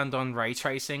turned on ray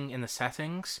tracing in the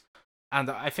settings, and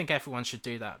I think everyone should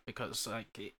do that, because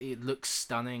like it looks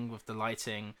stunning with the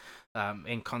lighting,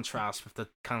 in contrast with the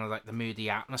kind of like the moody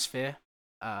atmosphere.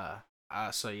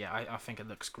 So yeah, I think it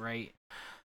looks great.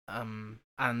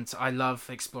 And I love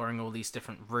exploring all these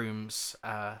different rooms,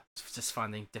 just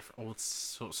finding all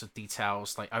sorts of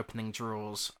details, like opening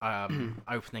drawers,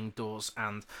 opening doors.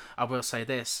 And I will say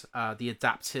this, the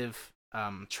adaptive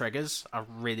triggers are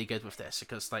really good with this,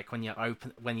 because like when you're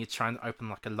trying to open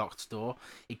like a locked door,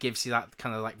 it gives you that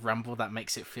kind of like rumble that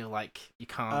makes it feel like you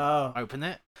can't open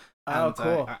it. And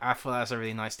cool. I thought that's a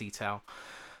really nice detail.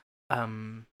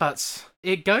 But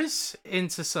it goes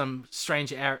into some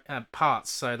strange parts.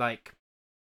 So like,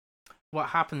 what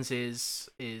happens is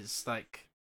like,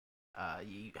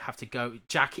 you have to go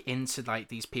jack into like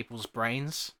these people's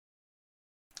brains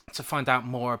to find out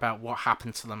more about what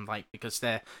happened to them, like, because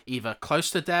they're either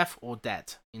close to death or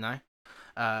dead, you know.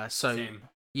 So Same.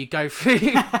 you go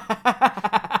through.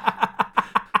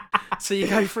 So you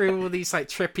go through all these like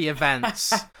trippy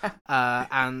events,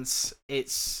 and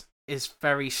it's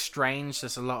very strange.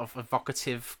 There's a lot of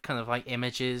evocative kind of like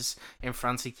images in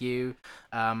front of you.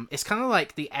 It's kind of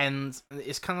like the end.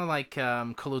 It's kind of like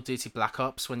Call of Duty Black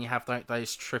Ops, when you have like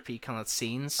those trippy kind of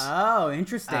scenes. Oh,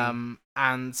 interesting.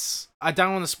 And I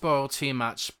don't want to spoil too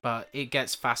much, but it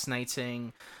gets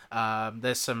fascinating.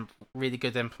 There's some really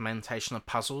good implementation of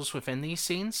puzzles within these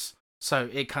scenes. So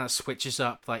it kind of switches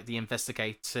up like the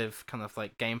investigative kind of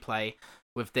like gameplay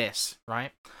with this,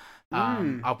 right?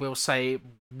 I will say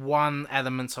one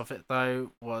element of it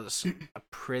though was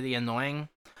pretty annoying,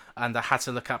 and I had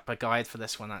to look up a guide for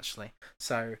this one actually.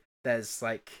 So there's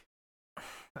like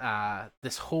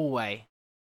this hallway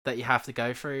that you have to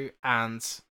go through, and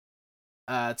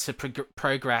to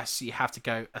progress you have to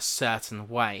go a certain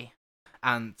way,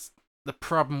 and the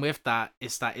problem with that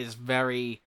is that it's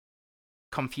very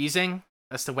confusing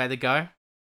as to where to go.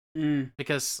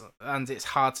 Because it's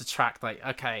hard to track, like,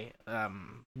 okay,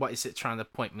 what is it trying to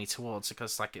point me towards,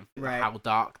 because like how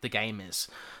dark the game is.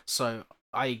 So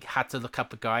I had to look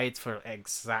up a guide for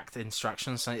exact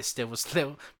instructions, and it still was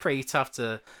pretty tough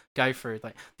to go through.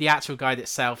 Like, the actual guide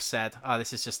itself said, "Oh,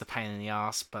 this is just a pain in the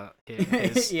ass," but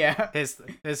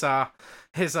here's our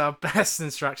best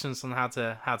instructions on how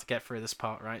to get through this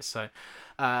part, right? So,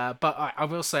 but I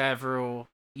will say overall,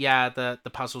 yeah, the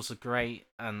puzzles are great,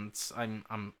 and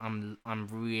I'm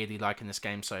really liking this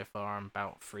game so far. I'm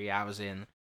about 3 hours in,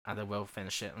 and I will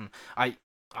finish it. And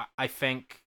I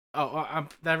think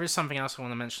there is something else I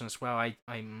want to mention as well.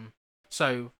 I'm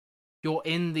so you're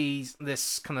in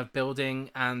this kind of building,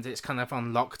 and it's kind of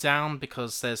on lockdown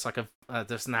because there's like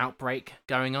there's an outbreak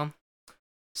going on.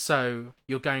 So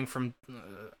you're going from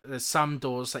there's some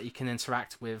doors that you can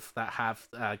interact with that have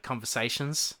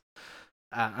conversations.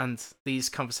 And these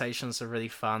conversations are really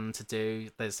fun to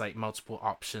do. There's like multiple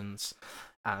options,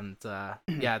 and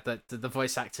yeah, the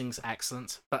voice acting's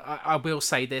excellent. But I will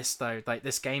say this though, like,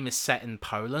 this game is set in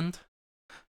Poland,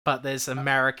 but there's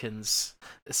Americans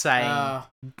saying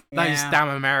those damn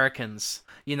Americans,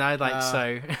 you know, like,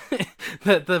 so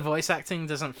the voice acting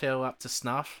doesn't feel up to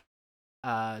snuff,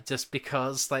 just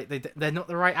because like they're not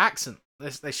the right accent.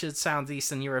 They should sound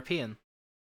Eastern European.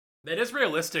 That is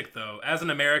realistic, though. As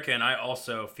an American, I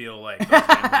also feel like those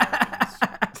Americans.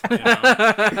 You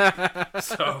know?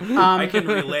 So I can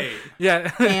relate.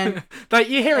 Yeah, and like,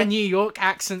 you hear a New York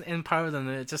accent in Poland, and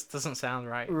it just doesn't sound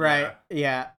right. Right.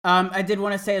 Yeah. I did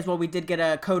want to say as well, we did get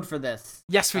a code for this.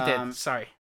 Yes, we did. Sorry.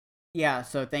 Yeah.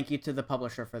 So thank you to the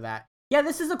publisher for that. Yeah,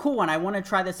 this is a cool one. I want to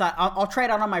try this out. I'll try it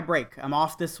out on my break. I'm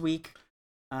off this week.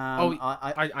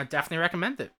 I definitely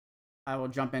recommend it. I will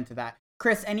jump into that.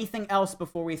 Chris, anything else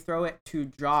before we throw it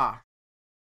to Josh?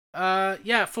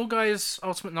 Yeah, Fall Guys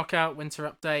Ultimate Knockout Winter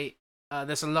Update.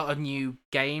 there's a lot of new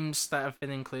games that have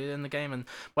been included in the game, and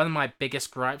one of my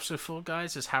biggest gripes with Fall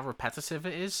Guys is how repetitive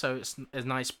it is. So it's a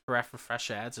nice breath of fresh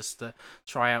air just to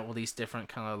try out all these different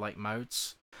kind of like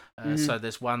modes. So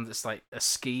there's one that's like a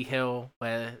ski hill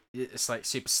where it's like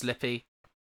super slippy,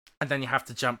 and then you have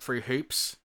to jump through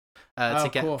hoops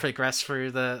to progress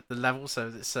through the level.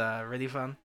 So it's really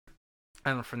fun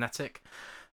and frenetic.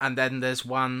 And then there's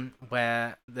one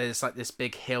where there's like this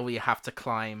big hill you have to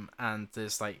climb, and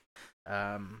there's like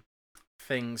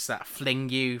things that fling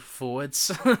you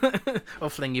forwards or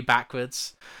fling you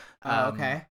backwards.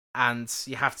 Okay. And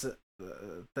you have to.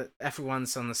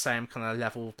 Everyone's on the same kind of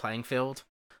level playing field,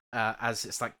 as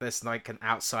it's like there's like an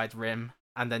outside rim,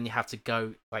 and then you have to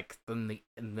go like in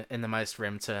the most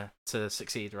rim to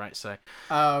succeed, right? So.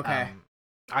 Okay.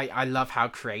 I love how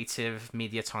creative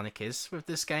Mediatonic is with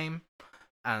this game.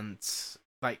 And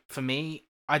like for me,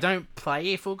 I don't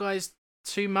play Fall Guys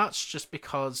too much just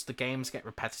because the games get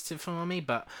repetitive for me,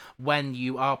 but when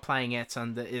you are playing it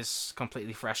and it is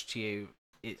completely fresh to you,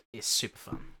 it's super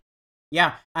fun.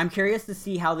 Yeah, I'm curious to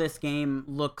see how this game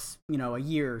looks, a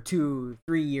year, 2,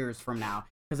 3 years from now,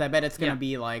 because I bet it's gonna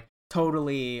be like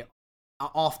totally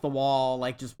off the wall,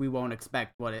 like just we won't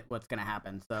expect what's gonna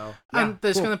happen. So and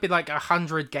there's gonna be like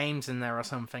 100 games in there or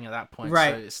something at that point,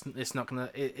 right? So it's not gonna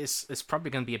it's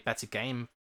probably gonna be a better game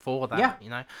for that.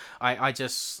 Yeah. I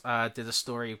just did a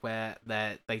story where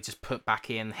they just put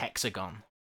back in Hexagon,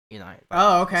 like,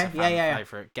 oh, okay. it's a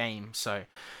favorite game. So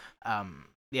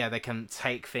they can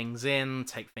take things in,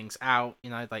 take things out,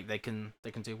 like they can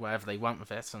do whatever they want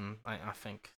with it, and I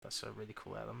think that's a really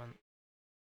cool element.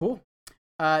 Cool.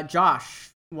 Josh,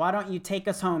 why don't you take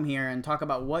us home here and talk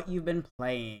about what you've been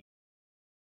playing?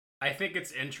 I think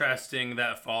it's interesting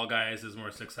that Fall Guys is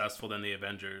more successful than the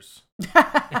Avengers.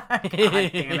 God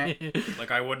damn it.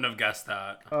 Like, I wouldn't have guessed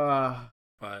that.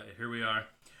 But here we are.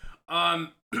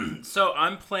 So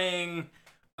I'm playing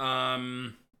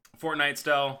Fortnite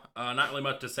still. Not really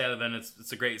much to say other than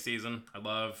it's a great season. I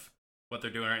love what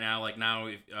they're doing right now. Like now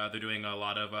they're doing a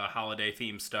lot of holiday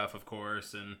themed stuff, of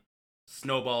course, and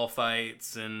snowball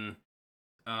fights and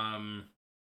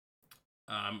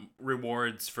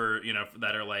rewards for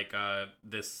that are like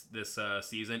this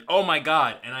season. Oh my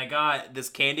god! And I got this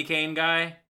candy cane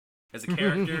guy as a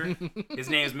character. His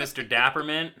name is Mr.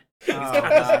 Dappermint. He's got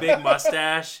this big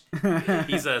mustache.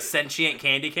 He's a sentient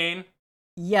candy cane.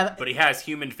 Yeah, but he has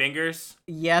human fingers.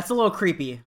 Yeah, it's a little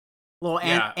creepy.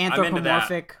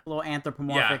 Anthropomorphic. Little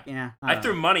anthropomorphic. Yeah. I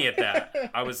threw money at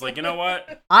that. I was like, you know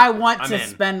what? I want to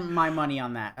spend my money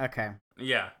on that. Okay.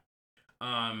 Yeah.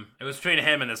 It was between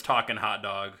him and this talking hot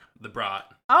dog, the Brat.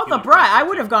 Oh, the Brat. I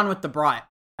would have gone with the Brat.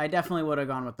 I definitely would have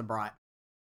gone with the Brat.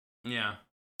 Yeah.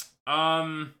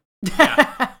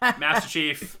 Yeah. Master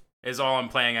Chief is all I'm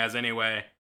playing as anyway.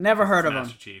 Never heard of him.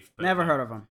 Master Chief. Never heard of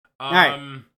him. All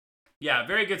right. Yeah,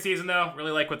 very good season though.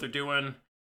 Really like what they're doing.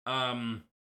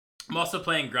 I'm also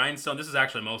playing Grindstone. This is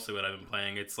actually mostly what I've been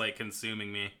playing. It's like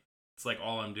consuming me. It's like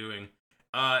all I'm doing.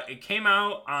 It came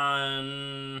out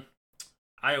on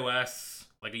iOS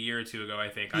like a year or two ago, I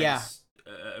think. Yeah.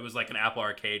 It was like an Apple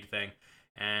Arcade thing.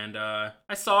 And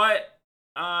I saw it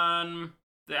on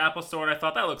the Apple Store and I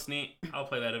thought that looks neat. I'll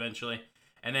play that eventually.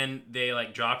 And then they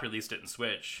like drop released it in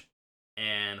Switch.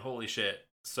 And holy shit,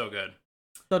 so good.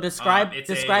 So describe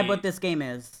what this game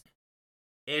is.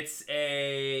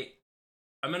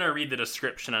 I'm going to read the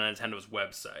description on Nintendo's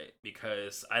website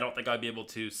because I don't think I'd be able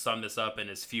to sum this up in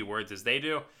as few words as they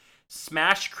do.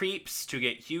 Smash creeps to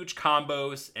get huge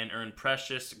combos and earn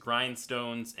precious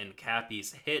grindstones in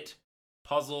Cappy's hit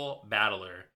Puzzle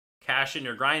Battler. Cash in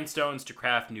your grindstones to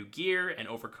craft new gear and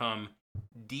overcome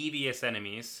devious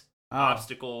enemies,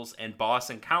 obstacles, and boss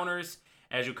encounters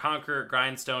as you conquer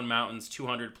Grindstone Mountain's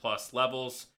 200 plus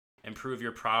levels. Improve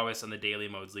your prowess on the daily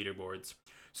modes leaderboards.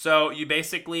 So you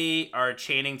basically are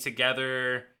chaining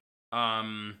together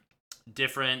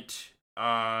different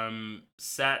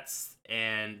sets,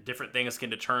 and different things can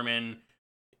determine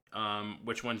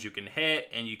which ones you can hit,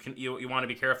 and you want to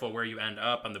be careful where you end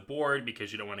up on the board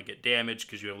because you don't want to get damaged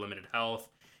because you have limited health.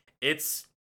 It's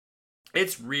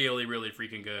really, really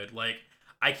freaking good. Like,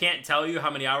 I can't tell you how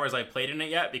many hours I've played in it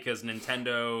yet because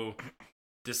Nintendo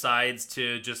decides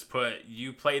to just put,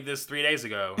 you played this 3 days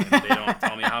ago, and they don't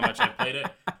tell me how much I played it.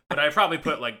 But I probably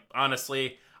put, like,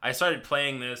 honestly, I started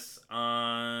playing this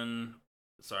on,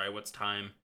 what's time?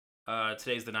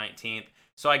 Today's the 19th.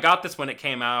 So I got this when it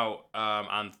came out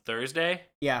on Thursday,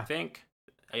 I think.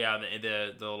 Yeah,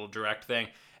 the little direct thing.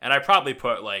 And I probably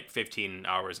put, like, 15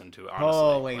 hours into it,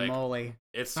 honestly. Holy moly.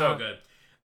 It's so good.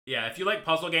 Yeah, if you like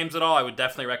puzzle games at all, I would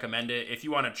definitely recommend it. If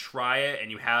you want to try it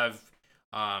and you have,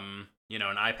 an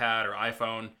iPad or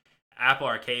iPhone, Apple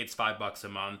Arcade's $5 a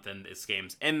month, and this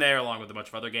game's in there along with a bunch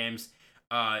of other games.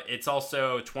 It's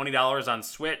also $20 on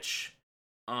Switch.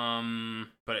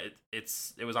 But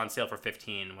it was on sale for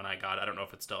 $15 when I got it. I don't know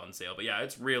if it's still on sale, but yeah,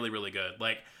 it's really, really good.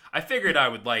 Like, I figured I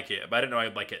would like it, but I didn't know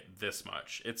I'd like it this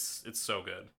much. It's so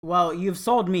good. Well, you've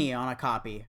sold me on a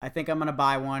copy. I think I'm gonna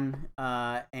buy one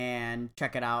and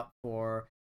check it out for.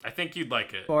 I think you'd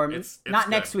like it. For it's not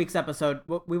good. next week's episode.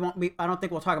 We won't. I don't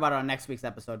think we'll talk about it on next week's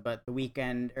episode, but the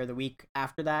weekend or the week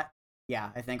after that. Yeah,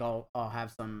 I think I'll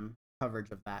have some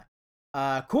coverage of that.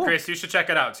 Cool. Chris, you should check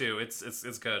it out too.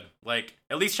 It's good. Like,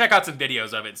 at least check out some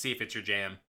videos of it and see if it's your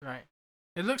jam. Right.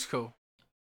 It looks cool.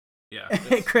 Yeah.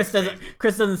 Chris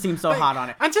doesn't seem so hot on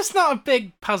it. I'm just not a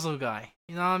big puzzle guy.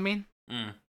 You know what I mean?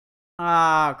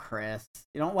 Chris,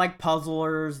 you don't like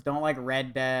puzzlers, don't like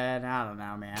Red Dead. I don't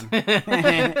know, man.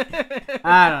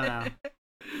 I don't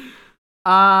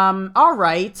know. All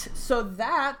right. So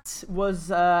that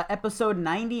was episode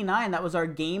 99. That was our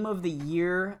Game of the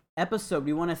Year episode.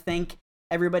 We want to thank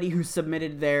everybody who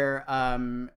submitted their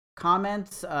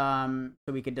comments so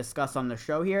we could discuss on the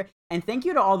show here. And thank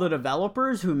you to all the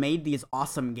developers who made these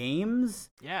awesome games.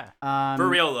 Yeah. For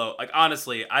real though, like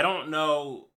honestly, I don't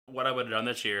know what I would have done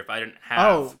this year if I didn't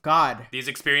have these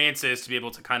experiences to be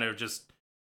able to kind of just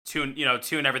tune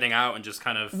everything out and just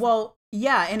kind of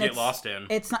get lost in.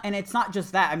 It's not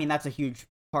just that. I mean, that's a huge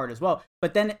part as well.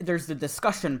 But then there's the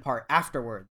discussion part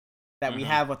afterwards that we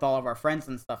have with all of our friends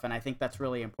and stuff, and I think that's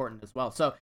really important as well.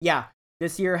 So yeah,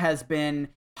 this year has been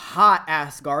hot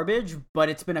ass garbage, but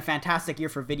it's been a fantastic year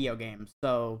for video games.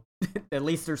 So at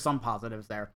least there's some positives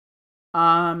there.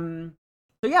 So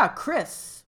yeah,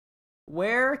 Chris,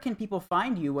 where can people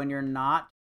find you when you're not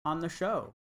on the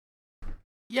show?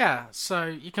 Yeah, so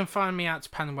you can find me at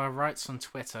Penwell Writes on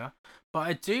Twitter, but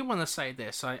I do want to say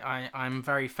this. I'm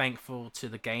very thankful to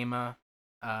the Gamer,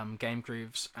 Game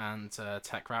Grooves, and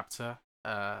Tech Raptor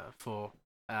for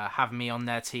having me on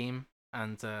their team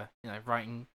and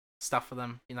writing stuff for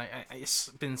them. It's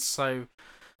been so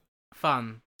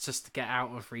fun just to get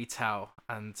out of retail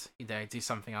and do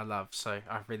something I love. So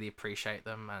I really appreciate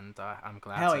them, and I'm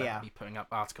glad to be putting up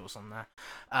articles on there.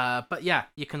 But yeah,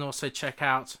 you can also check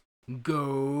out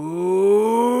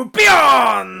Go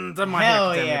Beyond, the My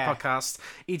Hero Academia podcast,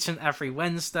 each and every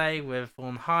Wednesday with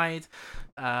Vaughn Hyde.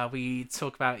 We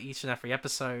talk about each and every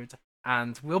episode,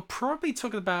 and we'll probably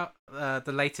talk about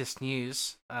the latest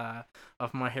news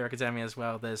of My Hero Academia as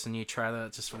well. There's a new trailer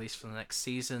that just released for the next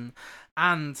season,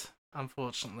 and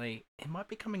unfortunately, it might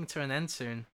be coming to an end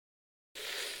soon.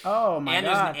 Oh my god! And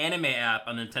there's an anime app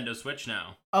on Nintendo Switch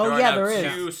now. There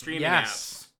is 2 streaming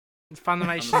apps.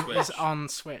 Funimation is on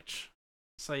Switch,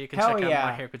 so you can check out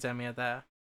My Hero Academia there.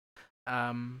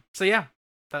 So yeah,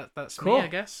 that's cool. Me, I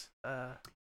guess.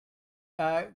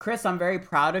 Chris, I'm very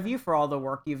proud of you for all the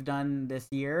work you've done this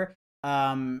year.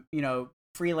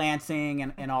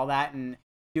 Freelancing and all that, and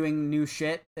doing new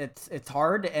shit. It's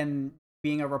hard, and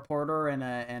being a reporter and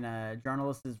a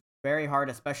journalist is very hard,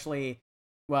 especially.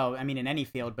 Well, I mean, in any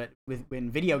field, but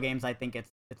in video games, I think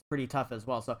it's pretty tough as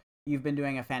well. So you've been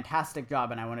doing a fantastic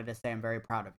job, and I wanted to say I'm very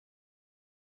proud of you.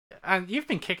 And you've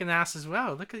been kicking ass as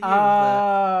well. Look at you,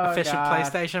 the official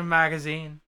PlayStation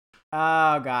magazine.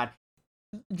 Oh God,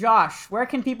 Josh, where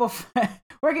can people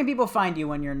find you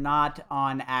when you're not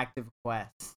on Active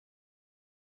Quest?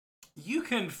 You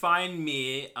can find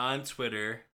me on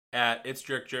Twitter at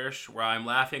itsdrickjersh, where I'm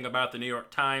laughing about the New York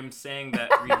Times saying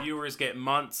that reviewers get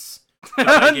months to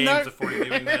play games before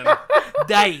reviewing them.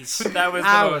 Days. That was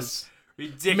the most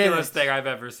ridiculous thing I've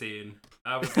ever seen.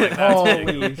 I was like,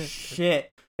 holy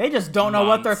shit. They just don't know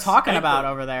what they're talking about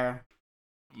over there.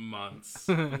 Months.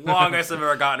 Longest I've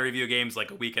ever gotten to review games,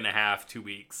 like a week and a half, 2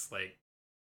 weeks. Like,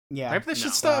 yeah. Maybe they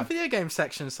should start a video game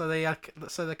section so they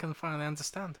can finally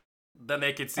understand. Then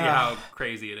they could see how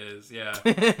crazy it is. Yeah.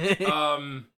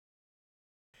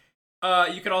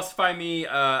 You can also find me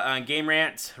on Game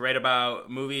Rant, write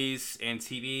about movies and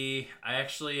TV. I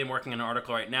actually am working on an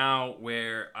article right now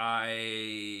where I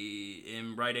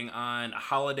am writing on a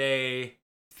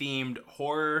holiday-themed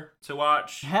horror to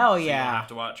watch. Hell yeah. So you don't have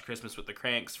to watch Christmas with the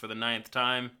Cranks for the 9th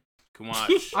time. You can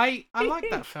watch. I like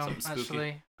that film,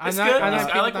 actually. It's good.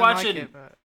 I like watching... Like it,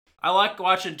 but... I like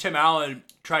watching Tim Allen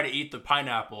try to eat the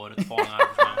pineapple and it's falling out of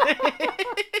his mouth.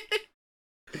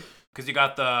 Because he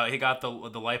got the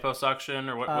liposuction,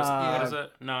 or what is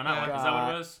it? No, not is that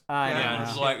what it is? And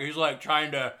he's like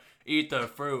trying to eat the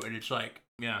fruit, and it's like,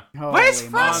 yeah. Where's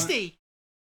Frosty?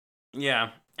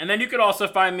 Yeah, and then you could also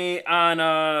find me on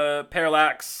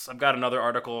Parallax. I've got another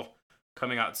article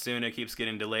coming out soon. It keeps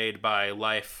getting delayed by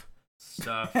life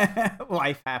stuff.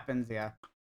 Life happens, yeah.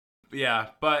 Yeah,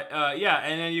 but yeah,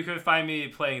 and then you can find me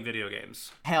playing video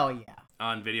games Hell yeah.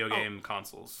 on video game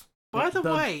consoles. By the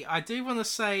The- way, I do want to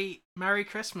say Merry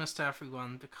Christmas to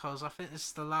everyone because I think this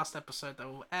is the last episode that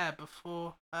will air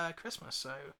before Christmas.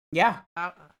 So Yeah.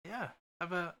 yeah,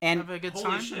 have a good Holy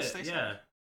time. shit! And stay safe. Yeah,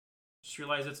 just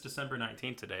realized it's December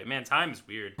 19th today. Man, time is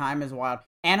weird. Time is wild.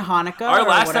 And Hanukkah. Our or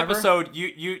last whatever. episode,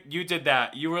 you did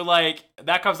that. You were like,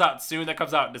 that comes out soon. That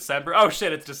comes out in December. Oh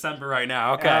shit, it's December right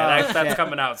now. Okay, that's shit.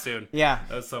 coming out soon. Yeah.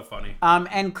 That's so funny.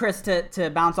 And Chris,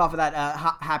 to bounce off of that,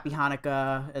 happy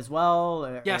Hanukkah as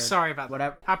well. Yeah, or sorry about that.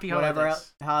 whatever. Happy whatever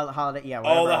holidays. holiday. Yeah.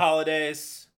 Whatever All the else.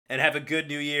 holidays and have a good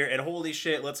new year. And holy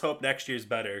shit, let's hope next year's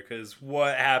better because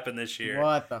what happened this year?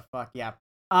 What the fuck? Yeah.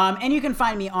 And you can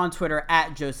find me on Twitter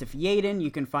at Joseph Yaden. You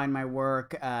can find my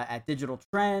work at Digital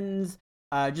Trends.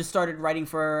 Just started writing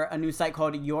for a new site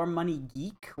called Your Money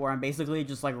Geek, where I'm basically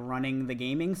just like running the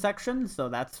gaming section. So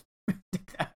that's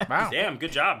Wow. Damn,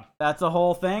 good job. that's a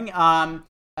whole thing.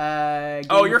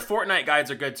 Oh, your Fortnite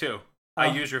guides are good too. I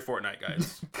Oh. use your Fortnite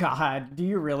guides. God, do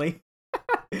you really?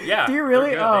 Yeah. Do you really?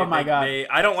 they're good. Oh my God.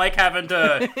 I don't like having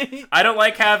to. I don't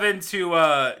like having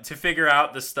to figure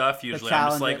out the stuff usually. I'm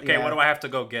just challenge like, it, okay, yeah. what do I have to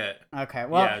go get? Okay.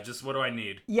 Well, Yeah, just what do I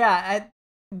need? yeah.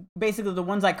 Basically, the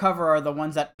ones I cover are the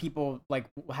ones that people like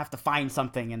have to find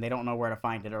something and they don't know where to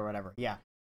find it or whatever. Yeah.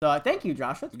 So thank you,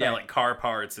 Josh. That's Yeah, very- like car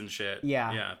parts and shit.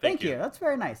 Yeah. Yeah. Thank you. That's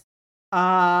very nice.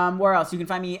 Where else? You can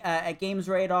find me at Games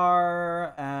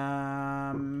Radar.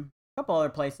 A couple other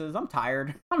places. I'm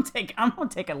tired. I'm gonna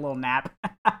take a little nap.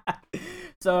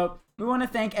 So we want to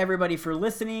thank everybody for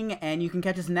listening, and you can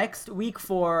catch us next week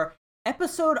for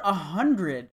episode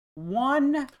 100.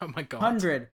 100. Oh my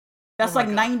god. That's Oh my like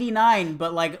God. 99,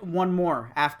 but like one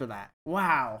more after that.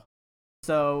 Wow.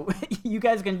 So you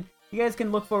guys can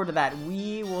look forward to that.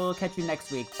 We will catch you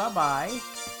next week. Bye-bye.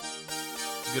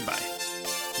 Goodbye.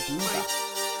 Bye.